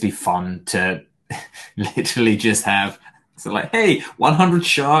would just be fun to literally just have, so like, hey, 100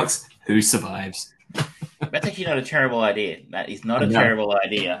 sharks, who survives? That's actually not a terrible idea. That is not a terrible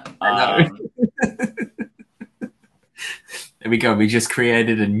idea. There we go. We just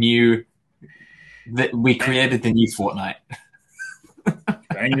created the new Fortnite.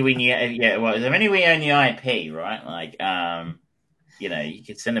 Only we own the IP, right? Like, you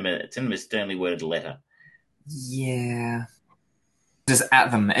could send them a sternly worded letter. Yeah. Just at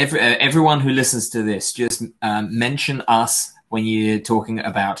them. Everyone who listens to this, just mention us when you're talking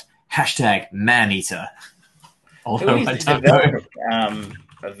about #Maneater. Who is the developer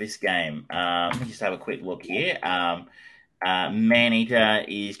of this game? Let me just have a quick look here. Maneater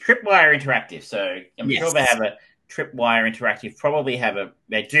is Tripwire Interactive. So I'm sure they have a Tripwire Interactive.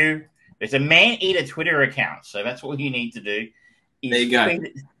 They do. There's a Maneater Twitter account. So that's what you need to do. There you go.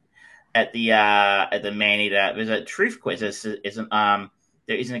 At the Maneater, there's a truth quiz. There is an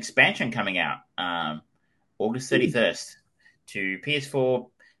expansion coming out August 31st to PS4,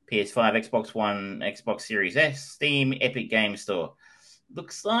 PS5, Xbox One, Xbox Series S, Steam, Epic Games Store.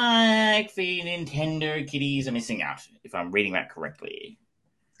 Looks like the Nintendo kiddies are missing out, if I'm reading that correctly.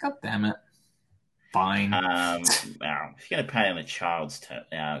 God damn it. Fine. If you're going to play on a child's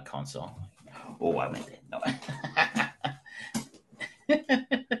console. Oh, I went there. No.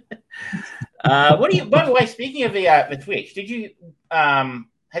 By the way, speaking of the Twitch, did you have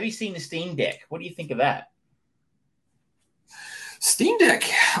you seen the Steam Deck? What do you think of that? Steam Deck,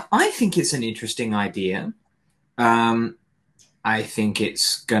 I think it's an interesting idea. I think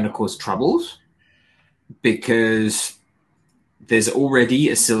it's going to cause troubles because there's already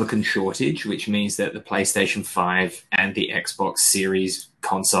a silicon shortage, which means that the PlayStation 5 and the Xbox Series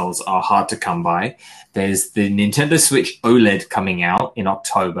consoles are hard to come by. There's the Nintendo Switch OLED coming out in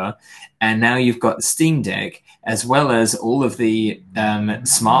October, and now you've got the Steam Deck, as well as all of the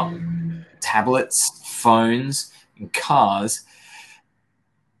smart tablets, phones, and cars.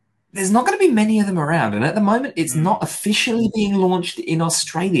 There's not going to be many of them around, and at the moment, it's not officially being launched in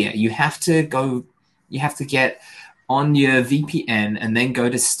Australia. You have to get on your VPN and then go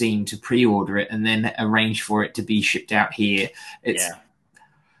to Steam to pre-order it, and then arrange for it to be shipped out here.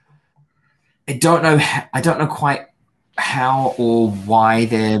 I don't know quite how or why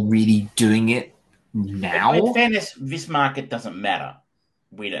they're really doing it now. In fairness, this market doesn't matter.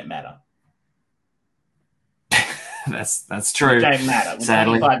 We don't matter. That's true. We don't matter. With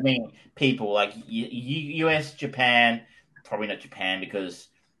Sadly, 25 million people, like US, Japan, probably not Japan because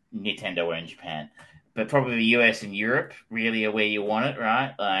Nintendo owns Japan, but probably the US and Europe really are where you want it,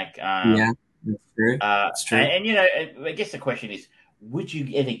 right? Like, yeah, that's true. That's true. And I guess the question is, would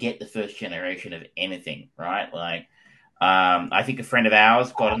you ever get the first generation of anything, right? Like, I think a friend of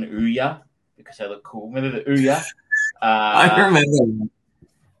ours got an Ouya because they look cool. Remember the Ouya? I remember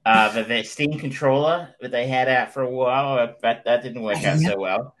the Steam controller that they had out for a while. That didn't work out so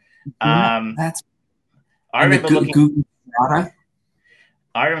well. I remember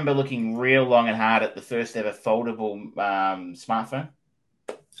looking real long and hard at the first ever foldable smartphone.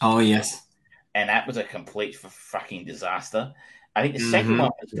 Oh, yes. And that was a complete fucking disaster. I think the second one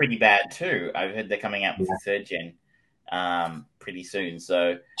was pretty bad too. I've heard they're coming out with the third gen. pretty soon.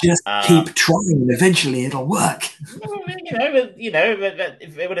 So just keep trying, and eventually it'll work. But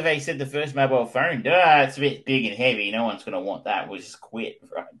if what if they said the first mobile phone, it's a bit big and heavy, no one's going to want that. We'll just quit,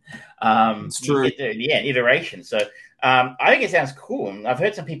 right? It's true. Iteration. So I think it sounds cool. And I've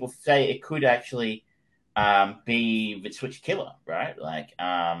heard some people say it could actually be the Switch killer, right? Like,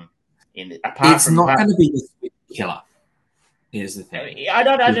 it's not going to be the Switch killer. Here's the thing. I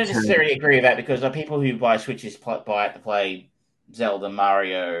don't necessarily agree with that, because people who buy Switches buy it to play Zelda,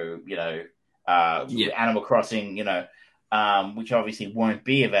 Mario, Animal Crossing, which obviously won't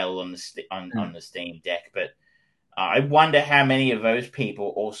be available on the Steam Deck. But I wonder how many of those people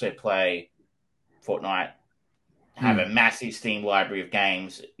also play Fortnite, have a massive Steam library of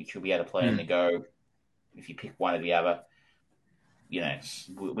games which you'll be able to play on the go if you pick one or the other.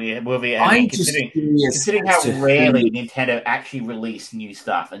 We'll be considering how rarely Nintendo actually release new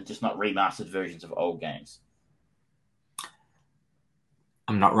stuff and just not remastered versions of old games.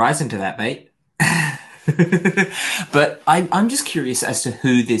 I'm not rising to that bait. But I'm just curious as to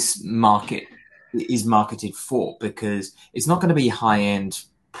who this market is marketed for, because it's not going to be high-end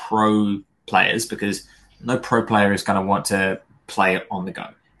pro players, because no pro player is going to want to play it on the go.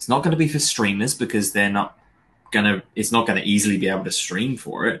 It's not going to be for streamers, because it's not going to easily be able to stream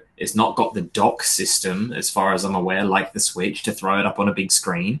for it. It's not got the dock system, as far as I'm aware, like the Switch, to throw it up on a big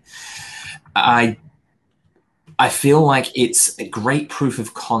screen. I feel like it's a great proof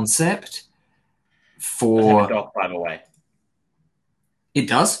of concept for... dock, by the way. It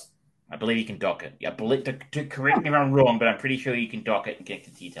does? I believe you can dock it. Yeah, correct me if I'm wrong, but I'm pretty sure you can dock it and connect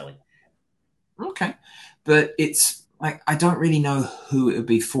it to your telly. Okay. But it's like, I don't really know who it would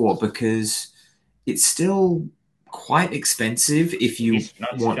be for, because it's still quite expensive if you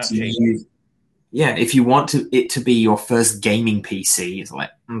want to use... Yeah, if you want it to be your first gaming PC, it's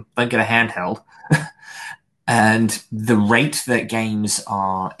like, don't get a handheld. And the rate that games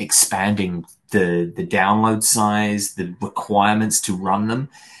are expanding, the download size, the requirements to run them,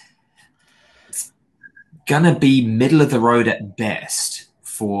 it's going to be middle of the road at best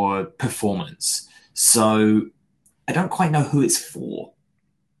for performance. So I don't quite know who it's for.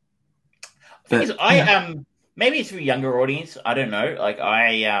 But maybe it's for a younger audience. I don't know. Like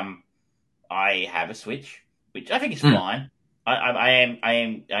I have a Switch, which I think is fine. I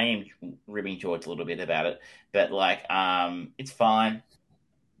am ribbing George a little bit about it, but like it's fine.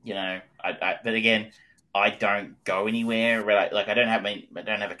 But again, I don't go anywhere. I don't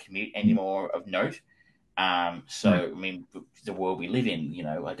have a commute anymore of note. So I mean, the world we live in,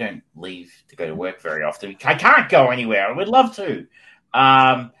 I don't leave to go to work very often. I can't go anywhere. I would love to.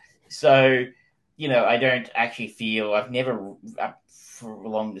 So I don't actually feel, I've never, for the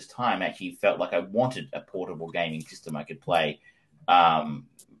longest time, actually felt like I wanted a portable gaming system I could play.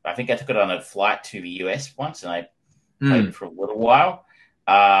 I think I took it on a flight to the US once, and I played it for a little while.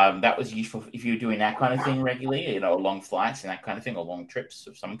 That was useful if you were doing that kind of thing regularly, long flights and that kind of thing, or long trips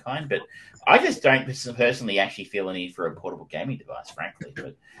of some kind. But I just don't personally actually feel a need for a portable gaming device, frankly.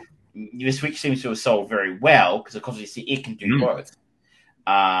 But the Switch seems to have sold very well, because of course it can do both.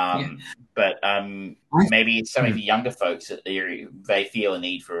 But maybe it's some of the younger folks that they feel a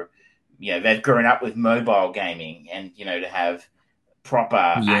need for, they've grown up with mobile gaming, and to have proper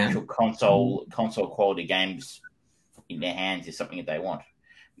actual console quality games in their hands is something that they want.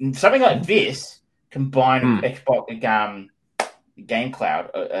 And something like this combined with Xbox Game Cloud,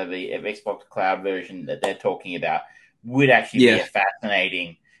 the Xbox Cloud version that they're talking about, would actually be a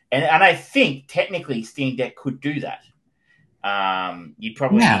fascinating, and I think technically Steam Deck could do that. You'd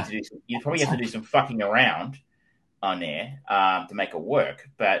probably have to do some fucking around on there to make it work.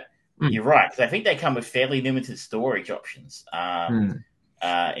 But you're right, because I think they come with fairly limited storage options. In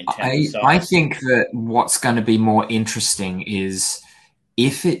terms of size. I think that what's going to be more interesting is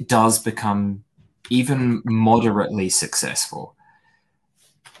if it does become even moderately successful.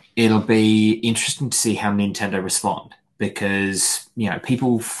 It'll be interesting to see how Nintendo respond. Because,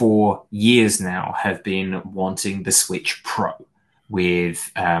 people for years now have been wanting the Switch Pro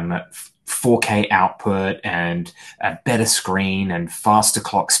with 4K output and a better screen and faster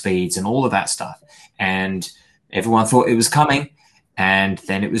clock speeds and all of that stuff. And everyone thought it was coming. And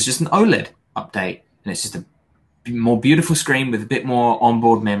then it was just an OLED update. And it's just a more beautiful screen with a bit more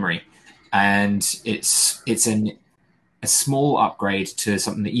onboard memory. And it's a small upgrade to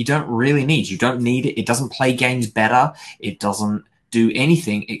something that you don't really need. You don't need it. It doesn't play games better. It doesn't do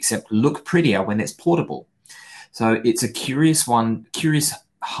anything except look prettier when it's portable. So it's a curious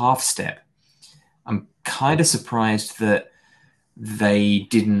half step. I'm kind of surprised that they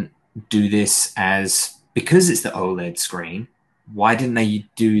didn't do this because it's the OLED screen, why didn't they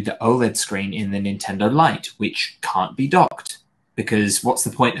do the OLED screen in the Nintendo Lite, which can't be docked? Because what's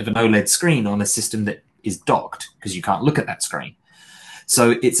the point of an OLED screen on a system that is docked? Because you can't look at that screen.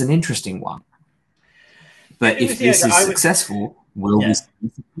 So it's an interesting one. But if this is successful, will we see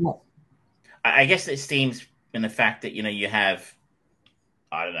more? I guess it steams in the fact that, you have,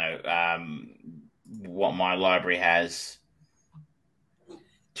 I don't know, what my library has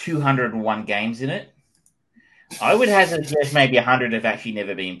 201 games in it. I would hazard a guess maybe 100 have actually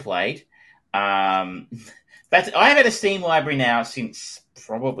never been played. I've had a Steam library now since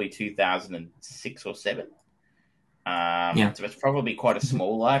probably 2006 or 7. So it's probably quite a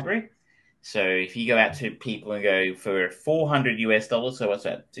small library. So if you go out to people and go for $400, so what's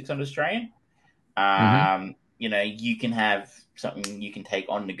that, 600 Australian? You can have something you can take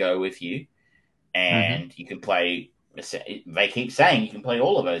on the go with you, and you can play. They keep saying you can play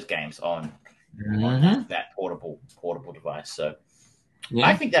all of those games on that portable device. So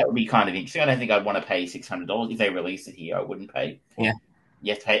I think that would be kind of interesting. I don't think I'd want to pay $600 if they released it here. I wouldn't pay. Yeah,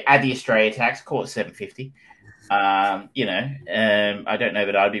 you have to pay, add the Australia tax, call it $750. I don't know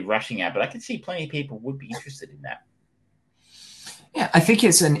that I'd be rushing out, but I could see plenty of people would be interested in that. Yeah, I think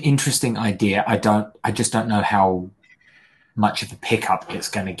it's an interesting idea. I just don't know how much of a pickup it's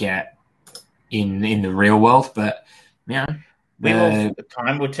going to get in the real world, but time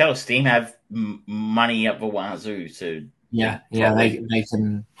will tell. Steam have money up the wazoo, so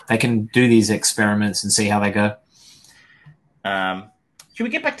they can do these experiments and see how they go. Should we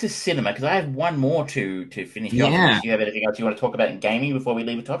get back to cinema? Because I have one more to finish off. Do you have anything else you want to talk about in gaming before we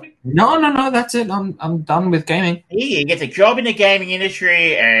leave the topic? No, that's it. I'm done with gaming. He gets a job in the gaming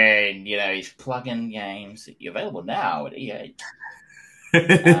industry, and he's plugging games available now at EA.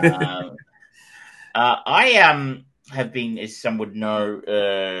 I have been, as some would know,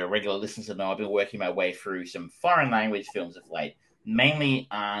 regular listeners would know, I've been working my way through some foreign language films of late, mainly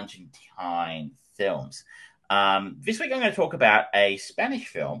Argentine films. This week I'm going to talk about a Spanish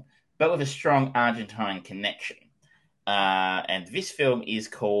film, but with a strong Argentine connection. And this film is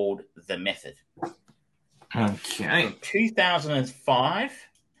called The Method. Okay. From 2005.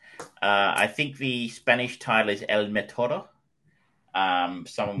 I think the Spanish title is El Método.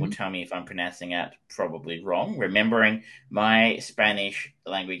 Someone will tell me if I'm pronouncing that probably wrong. Remembering my Spanish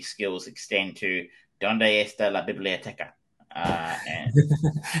language skills extend to Donde está la biblioteca? And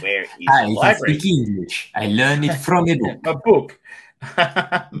where is the library? I speak English. I learned it from a book. A book.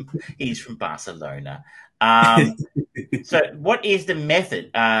 He's from Barcelona. So what is The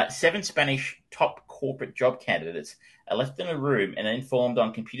Method? 7 Spanish top corporate job candidates are left in a room and informed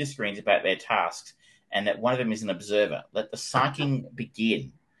on computer screens about their tasks, and that one of them is an observer. Let the psyching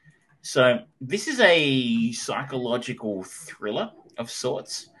begin. So this is a psychological thriller of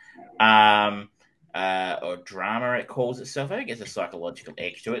sorts. Or drama, it calls itself. I think it's a psychological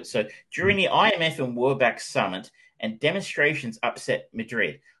edge to it. So during the IMF and World Bank Summit, and demonstrations upset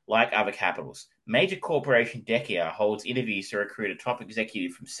Madrid, like other capitals. Major corporation Dekia holds interviews to recruit a top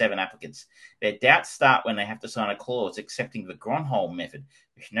executive from 7 applicants. Their doubts start when they have to sign a clause accepting the Gronholm method,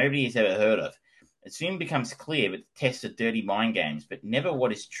 which nobody has ever heard of. It soon becomes clear that the tests are dirty mind games, but never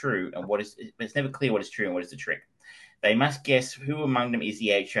what is true and it's never clear what is true and what is the trick. They must guess who among them is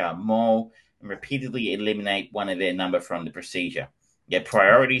the HR mole and repeatedly eliminate one of their number from the procedure. Their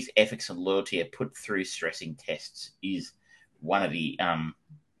priorities, ethics, and loyalty are put through stressing tests is one of the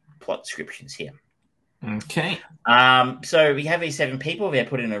plot descriptions here. Okay. So we have these 7 people. They're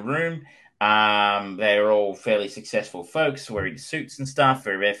put in a room. They're all fairly successful folks wearing suits and stuff.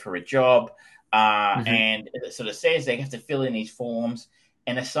 They're there for a job. And it sort of says they have to fill in these forms.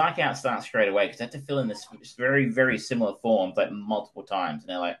 And the psych out starts straight away because they have to fill in this very, very similar forms like multiple times. And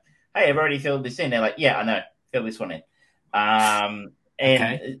they're like, hey, I've already filled this in. They're like, yeah, I know. Fill this one in.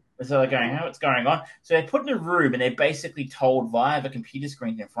 So they're going, what's going on? So they're put in a room and they're basically told via the computer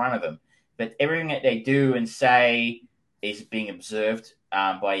screens in front of them that everything that they do and say is being observed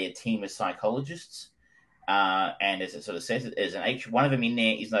by a team of psychologists. And as it sort of says, one of them in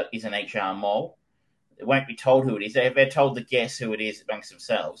there is an HR mole. They won't be told who it is. They're told to guess who it is amongst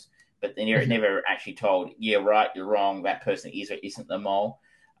themselves, but they're never actually told, yeah, right, you're wrong, that person is or isn't the mole.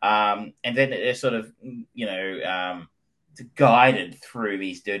 And then they're sort of, guided through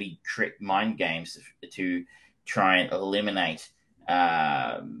these dirty trick mind games to try and eliminate,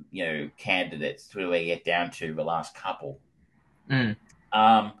 candidates till they get down to the last couple. This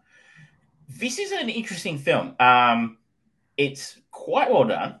is an interesting film. It's quite well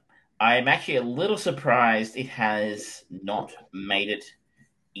done. I'm actually a little surprised it has not made it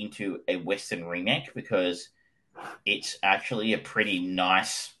into a Western remake because it's actually a pretty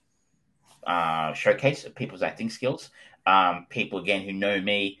nice showcase of people's acting skills. people again who know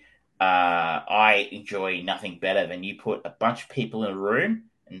me, I enjoy nothing better than you put a bunch of people in a room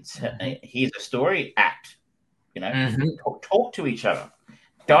and here's a story, act. Talk to each other.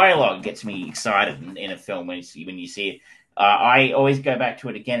 Dialogue gets me excited in a film when you see it. I always go back to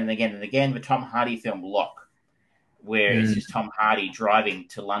it again and again and again. The Tom Hardy film Lock, where it's just Tom Hardy driving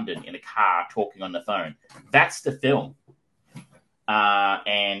to London in a car, talking on the phone. That's the film.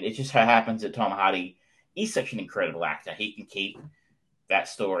 And it just so happens that Tom Hardy is such an incredible actor. He can keep that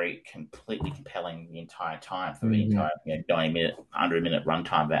story completely compelling the entire time for the entire 90-minute, 100-minute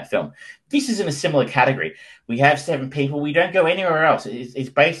runtime of that film. This is in a similar category. We have 7 people. We don't go anywhere else. It's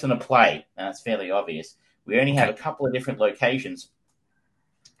based on a play, and that's fairly obvious. We only have a couple of different locations.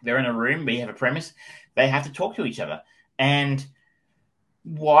 They're in a room. We have a premise. They have to talk to each other. And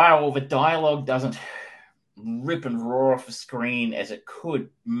while the dialogue doesn't rip and roar off the screen as it could,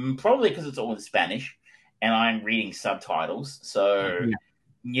 probably because it's all in Spanish and I'm reading subtitles, so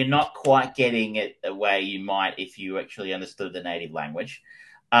you're not quite getting it the way you might if you actually understood the native language.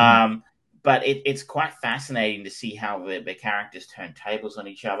 But it's quite fascinating to see how the characters turn tables on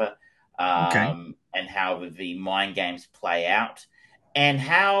each other, and how the mind games play out, and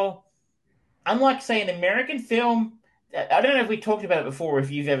how, unlike, say, an American film, I don't know if we talked about it before,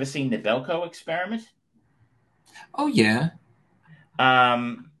 if you've ever seen the Belko Experiment. Oh, yeah.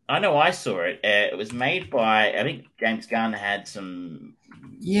 I know I saw it. It was made by, I think James Gunn had some...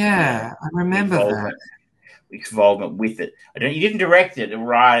 Yeah, I remember that. Involvement with it. He didn't direct it or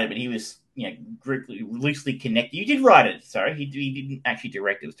write it, but he was, loosely connected. You did write it, sorry. He didn't actually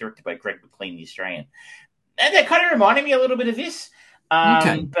direct it. It was directed by Greg McLean, the Australian. And that kind of reminded me a little bit of this.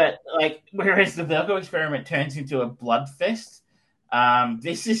 But, whereas the Belko Experiment turns into a blood fest,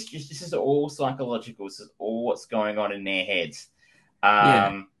 this is all psychological. This is all what's going on in their heads.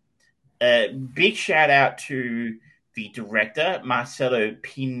 Big shout out to the director, Marcelo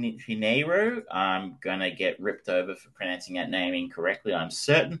Pinheiro. I'm going to get ripped over for pronouncing that name incorrectly, I'm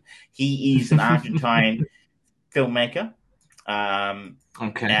certain. He is an Argentine filmmaker. And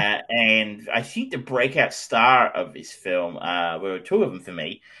I think the breakout star of this film, there were 2 of them for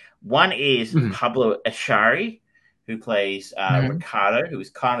me. One is Pablo Echari, who plays Ricardo, who is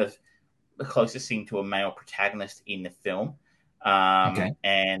kind of the closest thing to a male protagonist in the film.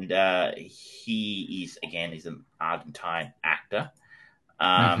 And he is, again, he's an Argentine actor.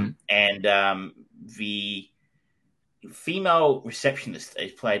 And the female receptionist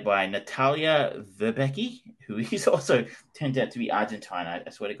is played by Natalia Verbecki, who is also turned out to be Argentine. I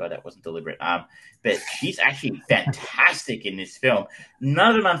swear to God, that wasn't deliberate. But she's actually fantastic in this film. None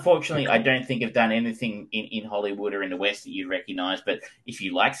of them, unfortunately, I don't think have done anything in Hollywood or in the West that you'd recognize. But if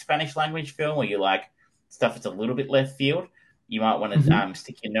you like Spanish language film, or you like stuff that's a little bit left field, you might want to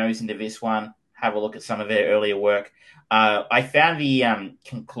stick your nose into this one, have a look at some of their earlier work. I found the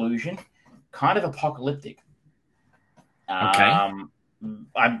conclusion kind of apocalyptic. I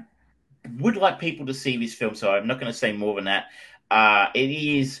would like people to see this film, so I'm not going to say more than that.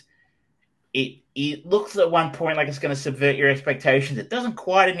 It looks at one point like it's going to subvert your expectations. It doesn't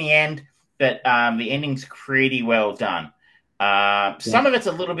quite in the end, but the ending's pretty well done. Some of it's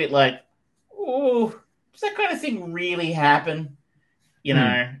a little bit like, oh, does that kind of thing really happen?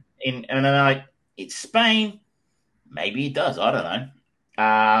 And then like, it's Spain. Maybe it does. I don't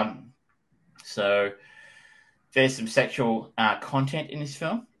know. So there's some sexual content in this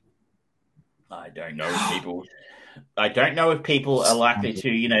film. I don't know if people are likely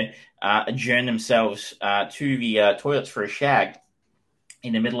to, adjourn themselves to the toilets for a shag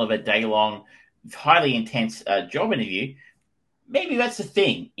in the middle of a day-long, highly intense job interview. Maybe that's a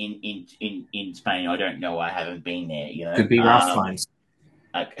thing in Spain. I don't know. I haven't been there. Could be rough times.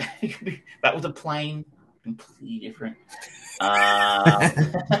 That was a plane, completely different.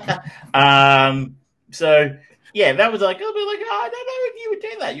 So yeah, that was like, I'll be like, I don't know if you would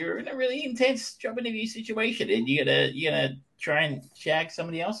do that. You're in a really intense job interview situation, and you're gonna try and shag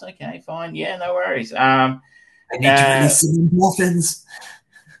somebody else. Okay, fine, yeah, no worries. I need to release some endorphins.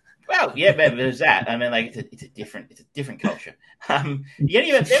 Well, yeah, but there's that. I mean, like, it's a different culture. The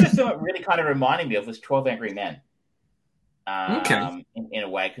other film that really kind of reminded me of was 12 Angry Men. In a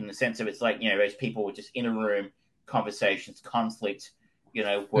way, in the sense of it's like, those people were just in a room, conversations, conflict,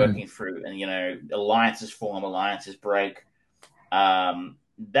 working through, and alliances form, alliances break.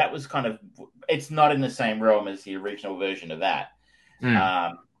 That was kind of, it's not in the same realm as the original version of that,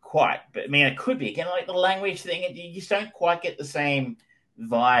 quite. But I mean, it could be again like the language thing. You just don't quite get the same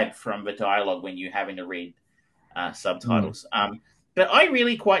vibe from the dialogue when you're having to read subtitles. But I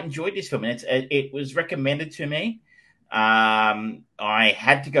really quite enjoyed this film, and it was recommended to me. I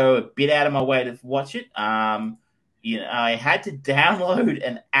had to go a bit out of my way to watch it. I had to download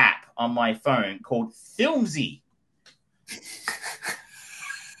an app on my phone called Filmsy.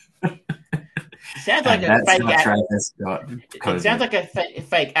 Sounds like a fake app. It sounds like a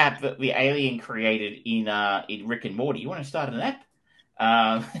fake app that the alien created in Rick and Morty. You want to start an app?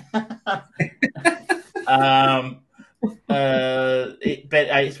 But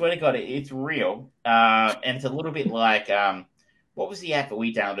I swear to God, it's real, and it's a little bit like what was the app that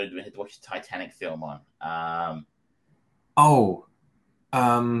we downloaded and had to watch the Titanic film on?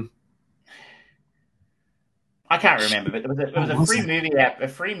 I can't remember, but there was a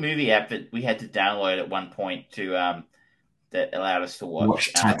free movie app that we had to download at one point to that allowed us to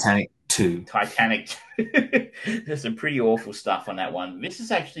watch Titanic 2. Titanic 2. There's some pretty awful stuff on that one. This is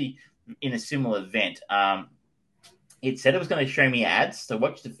actually in a similar event. It said it was going to show me ads to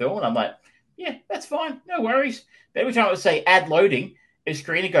watch the film, and I'm like, yeah, that's fine, no worries. But every time it would say ad loading, the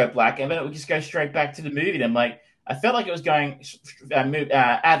screen would go black, and then it would just go straight back to the movie. And I'm like, I felt like it was going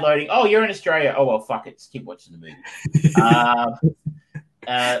ad loading. Oh, you're in Australia. Oh, well, fuck it. Just keep watching the movie. I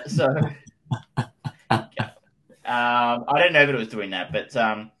don't know that it was doing that, but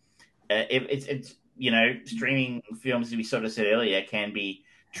it's streaming films, as we sort of said earlier, can be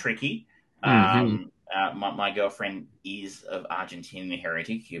tricky. My girlfriend is of Argentinian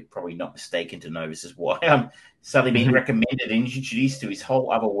heritage. You're probably not mistaken to know this is why I'm suddenly being recommended and introduced to this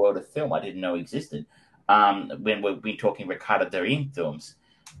whole other world of film I didn't know existed. When we've been talking Ricardo Darín films.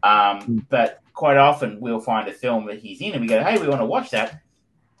 But quite often we'll find a film that he's in and we go, hey, we want to watch that.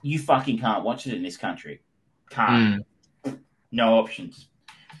 You fucking can't watch it in this country. Can't. No options.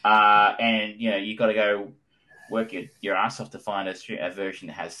 And, you got to go work your ass off to find a version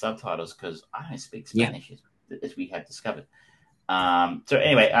that has subtitles because I don't speak Spanish, as we have discovered. So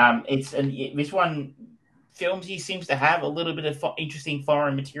anyway, this one... Filmsy seems to have a little bit of interesting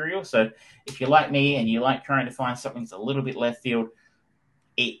foreign material. So if you're like me and you like trying to find something that's a little bit left field,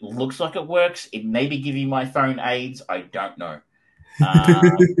 it looks like it works. It may be giving my phone AIDS. I don't know.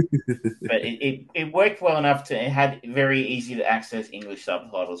 But it worked well enough to it had very easy to access English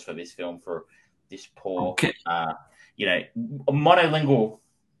subtitles for this film for this poor, monolingual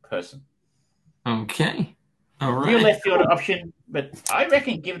person. Okay. All right. Real left field option, but I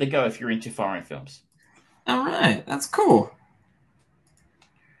reckon give it a go if you're into foreign films. All right, that's cool.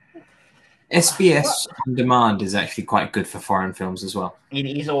 SBS On Demand is actually quite good for foreign films as well. It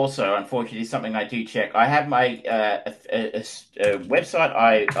is also, unfortunately, something I do check. I have my a website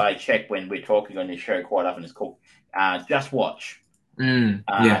I check when we're talking on this show quite often. It's called Just Watch. And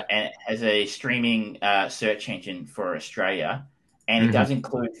it has a streaming search engine for Australia. And it does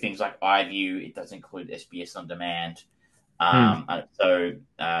include things like iView. It does include SBS On Demand. So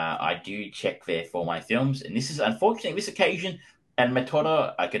I do check there for my films. And this is, unfortunately, this occasion, and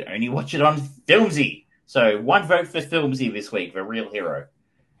Matoda, I could only watch it on Filmsy. So one vote for Filmsy this week, the real hero.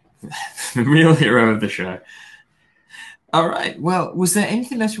 The real hero of the show. All right. Well, was there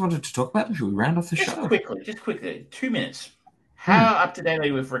anything else you wanted to talk about? Should we round off the show? Just quickly, 2 minutes. How up to date are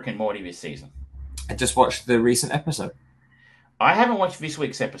you with Rick and Morty this season? I just watched the recent episode. I haven't watched this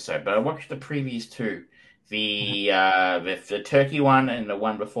week's episode, but I watched the previous two. The turkey one and the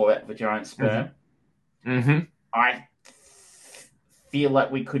one before that, the giant sperm. I feel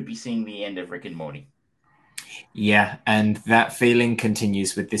like we could be seeing the end of Rick and Morty. Yeah, and that feeling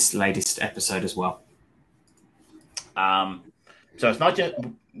continues with this latest episode as well. So it's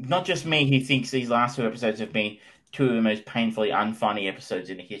not just me who thinks these last two episodes have been two of the most painfully unfunny episodes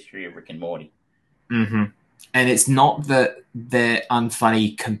in the history of Rick and Morty. And it's not that they're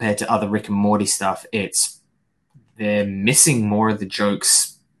unfunny compared to other Rick and Morty stuff. It's they're missing more of the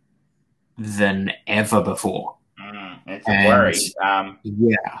jokes than ever before. It's a worry.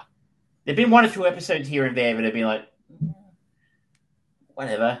 There've been one or two episodes here and there that have been like,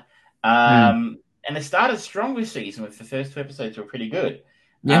 whatever. And they started strong this season with the first two episodes were pretty good.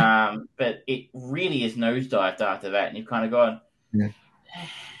 But it really is nosedived after that, and you've kind of gone,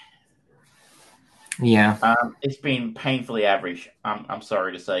 it's been painfully average. I'm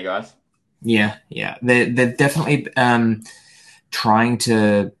sorry to say, guys. They're definitely trying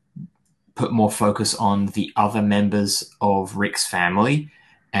to put more focus on the other members of Rick's family,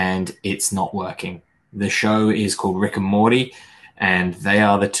 and it's not working. The show is called Rick and Morty, and they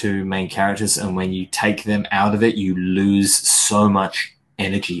are the two main characters, and when you take them out of it, you lose so much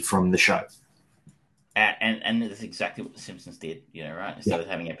energy from the show. And that's exactly what The Simpsons did, right? Instead of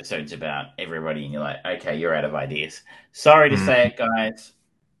having episodes about everybody, and you're like, okay, you're out of ideas. Sorry to say it, guys,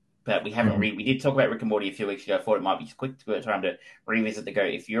 but we haven't. We did talk about Rick and Morty a few weeks ago. I thought it might be a quick time to revisit the go.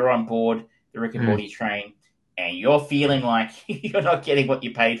 If you're on board the Rick and Morty train, and you're feeling like you're not getting what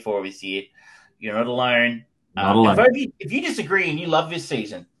you paid for this year, you're not alone. Not alone. If you disagree and you love this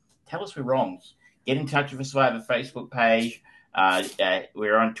season, tell us we're wrong. Get in touch with us via the Facebook page.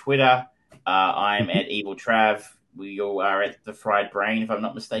 We're on Twitter. I'm at Evil Trav. We all are at The Fried Brain, if I'm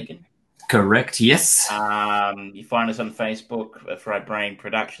not mistaken. Correct, yes. You find us on Facebook, Fried Brain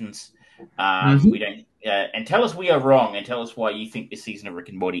Productions. Mm-hmm. We don't, and tell us we are wrong, and tell us why you think this season of Rick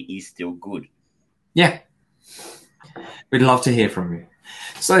and Morty is still good. Yeah, we'd love to hear from you.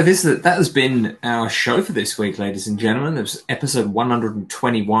 So that has been our show for this week, ladies and gentlemen. It was episode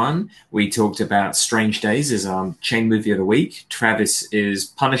 121. We talked about Strange Days as our chain movie of the week. Travis is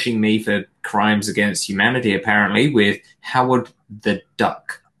punishing me for crimes against humanity, apparently, with Howard the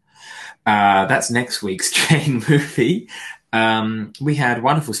Duck. That's next week's chain movie. We had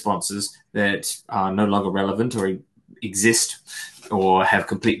wonderful sponsors that are no longer relevant or exist or have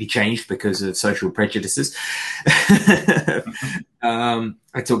completely changed because of social prejudices.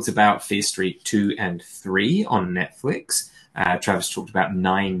 I talked about Fear Street 2 and 3 on Netflix. Travis talked about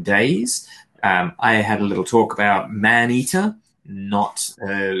 9 Days. I had a little talk about Maneater, not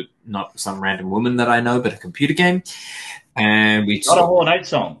some random woman that I know, but a computer game. And we not a Hall & Oates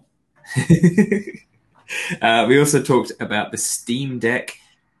song. We also talked about the Steam Deck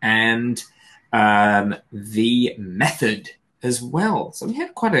and the Method as well. So we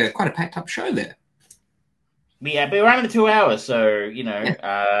had quite a packed up show there. Yeah, but we're under 2 hours, so you're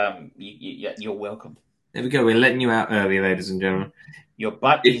welcome. There we go. We're letting you out early, ladies and gentlemen. Your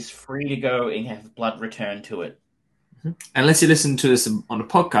butt is free to go and have blood returned to it. Unless you listen to us on a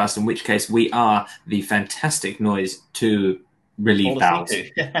podcast, in which case we are the fantastic noise to relieve bowels.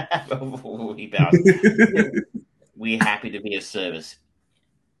 Relieve bowels. We're happy to be of service.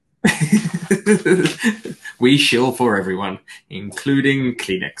 We shill for everyone, including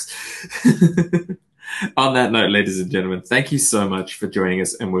Kleenex. On that note, ladies and gentlemen, thank you so much for joining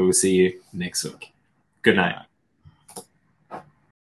us, and we will see you next week. Good night.